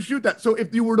go there and shoot that. So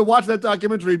if you were to watch that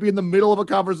documentary, it'd be in the middle of a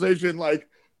conversation, like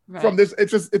from this.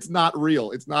 It's not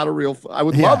real. It's not a real. I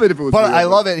would love it if it was. But real. I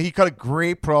love it. He cut a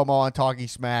great promo on Talking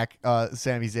Smack,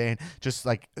 Sami Zayn, just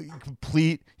like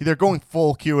complete. They're going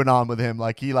full QAnon with him.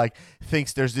 Like he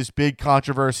thinks there's this big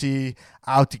controversy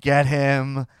out to get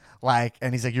him.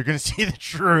 And he's like, you're going to see the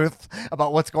truth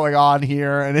about what's going on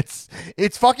here. And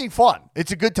it's fucking fun.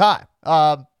 It's a good time.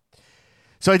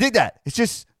 So I dig that. It's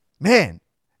just, man,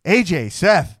 AJ,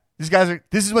 Seth,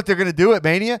 this is what they're going to do at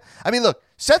Mania. I mean, look,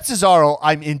 Seth Cesaro,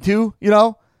 I'm into,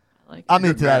 I'm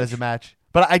into that as a match,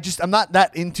 but I'm not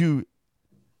that into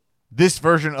this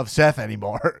version of Seth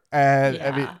anymore. And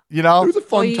I mean, it was a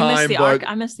fun time, but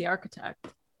I miss the Architect.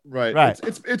 Right.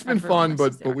 It's been fun,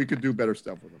 but we could do better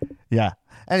stuff with him. Yeah.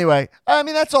 Anyway, I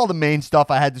mean, that's all the main stuff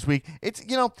I had this week. It's,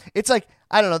 it's like,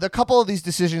 I don't know, there are a couple of these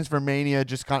decisions for Mania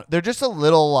they're just a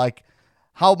little like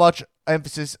how much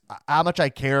I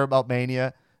care about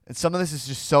Mania. And some of this is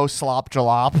just so slop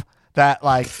jalop that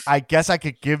like, I guess I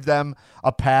could give them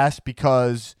a pass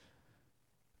because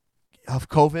of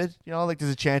COVID, like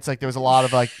there's a chance, like there was a lot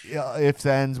of like ifs,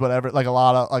 ends, whatever, like a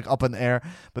lot of like up in the air,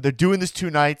 but they're doing this 2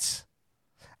 nights.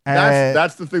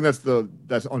 That's the thing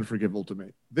that's unforgivable to me.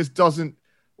 This doesn't,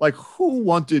 like, who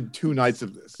wanted 2 nights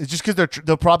of this? It's just because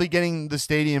they're probably getting the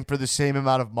stadium for the same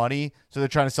amount of money, so they're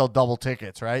trying to sell double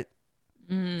tickets, right?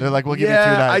 They're like, we'll give you 2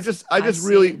 nights. I just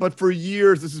really, but for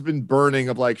years this has been burning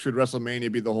of like, should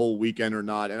WrestleMania be the whole weekend or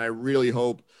not? And I really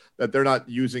hope that they're not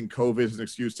using COVID as an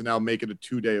excuse to now make it a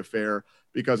 2-day affair.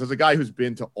 Because as a guy who's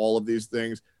been to all of these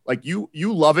things, like you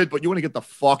love it, but you want to get the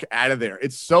fuck out of there.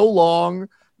 It's so long.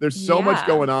 There's so much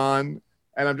going on,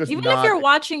 and I'm just if you're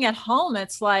watching at home,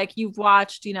 it's like you've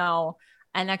watched,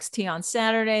 NXT on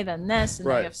Saturday, then this, and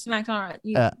then you have SmackDown.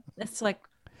 It's like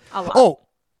a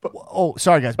lot.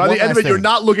 Sorry guys. By the end of it, you're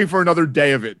not looking for another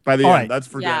day of it. By the end, that's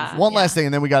for damn. One last thing,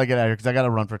 and then we got to get out of here because I got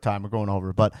to run for time. We're going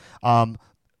over, but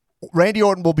Randy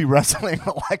Orton will be wrestling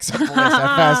Alexa Bliss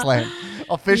at Fastlane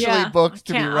officially booked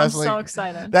to be wrestling. I'm so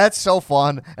excited. That's so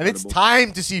fun. And it's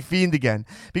time to see Fiend again.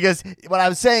 Because what I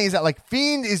was saying is that like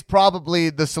Fiend is probably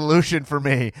the solution for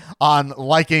me on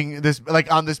liking this,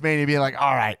 like on this Mania being like,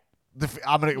 all right,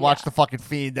 I'm going to watch the fucking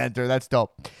Fiend enter. That's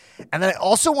dope. And then I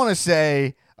also want to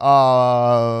say,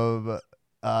 I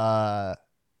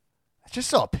just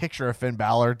saw a picture of Finn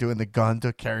Balor doing the gun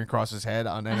to Karrion Kross's head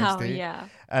on NXT. Oh yeah.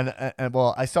 And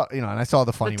well, I saw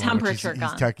the funny The one. temperature gun.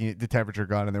 He's taking the temperature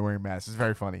gun and they're wearing masks. It's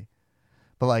very funny.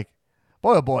 But like,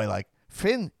 boy oh boy, like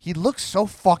Finn, he looks so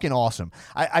fucking awesome.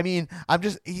 I mean, I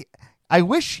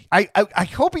wish I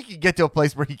hope he could get to a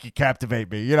place where he could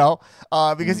captivate me,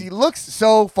 because he looks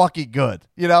so fucking good,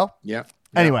 Yeah.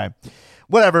 Anyway,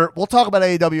 whatever. We'll talk about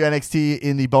AEW NXT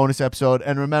in the bonus episode.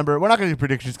 And remember, we're not going to do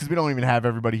predictions because we don't even have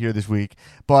everybody here this week.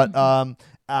 But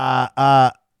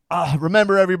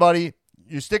remember, everybody,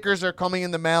 your stickers are coming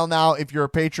in the mail now. If you're a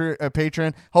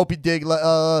patron, hope you dig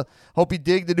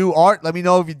the new art. Let me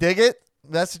know if you dig it.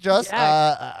 Message us.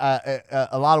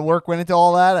 A lot of work went into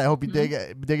all that. I hope you dig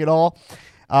it all.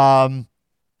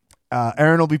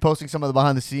 Aaron will be posting some of the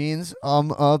behind the scenes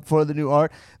for the new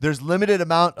art. There's limited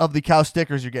amount of the cow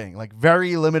stickers you're getting, like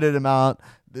very limited amount.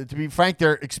 To be frank,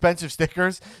 they're expensive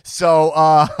stickers. So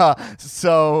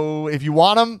if you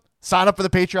want them, sign up for the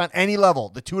Patreon any level,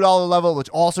 the $2 level, which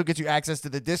also gets you access to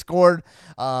the Discord.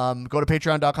 Go to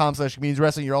patreon.com/Comedians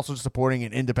Wrestling. You're also supporting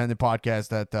an independent podcast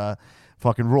that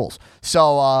fucking rules.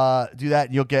 So do that,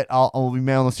 and you'll get. I'll be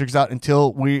mailing the stickers out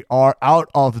until we are out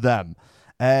of them.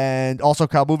 And also,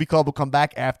 Cow Movie Club will come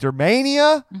back after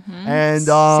Mania. Mm-hmm. And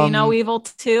See No Evil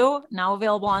 2, now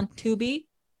available on Tubi.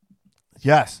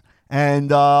 Yes. And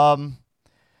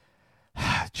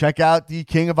check out the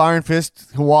King of Iron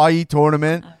Fist Hawaii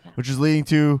tournament, which is leading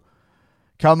to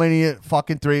Calmania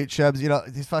fucking 3 Shebs.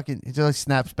 It just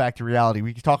snaps back to reality.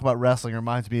 We can talk about wrestling. It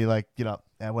reminds me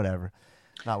whatever.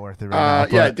 Not worth it right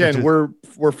now. Yeah, Dan, we're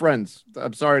friends.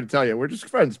 I'm sorry to tell you, we're just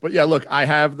friends. But yeah, look, I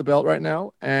have the belt right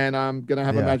now, and I'm gonna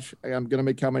have a match. I'm gonna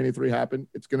make Calmania 3 happen.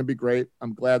 It's gonna be great.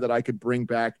 I'm glad that I could bring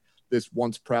back this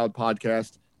Once Proud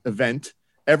podcast event.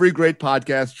 Every great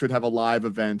podcast should have a live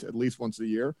event at least once a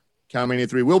year. Calmania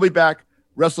 3 will be back.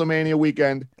 WrestleMania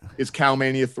weekend is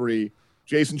Calmania 3.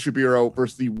 Jason Shapiro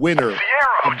versus the winner. Sierra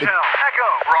Hotel, Echo,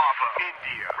 Bravo,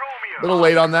 India, Romeo. A little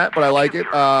late on that, but I like it.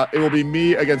 It will be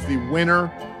me against the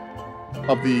winner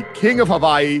of the King of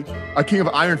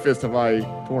Iron Fist Hawaii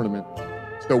tournament.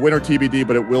 So winner TBD,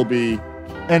 but it will be.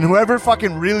 And whoever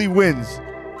fucking really wins,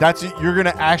 you're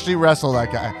gonna actually wrestle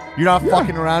that guy. You're not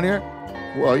fucking around here.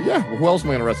 Well, yeah. Who else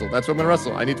am I gonna wrestle? That's what I'm gonna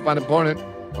wrestle. I need to find an opponent.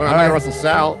 I'm not gonna wrestle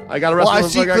Sal. I gotta wrestle. Well, I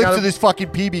see clips of this fucking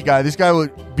PB guy. This guy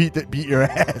would beat your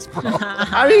ass, bro.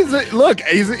 I mean,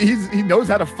 he knows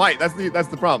how to fight. That's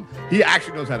the problem. He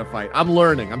actually knows how to fight. I'm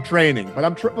learning. I'm training.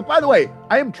 But by the way,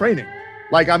 I am training.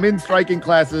 Like, I'm in striking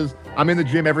classes. I'm in the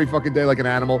gym every fucking day like an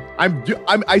animal.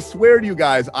 I swear to you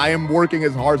guys, I am working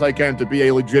as hard as I can to be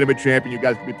a legitimate champion you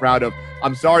guys can be proud of.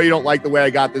 I'm sorry you don't like the way I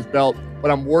got this belt,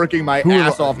 but I'm working my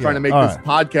ass off trying to make this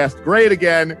podcast great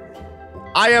again.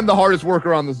 I am the hardest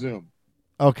worker on the Zoom.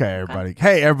 Okay, everybody.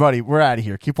 Hey, everybody, we're out of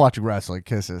here. Keep watching wrestling.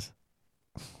 Kisses.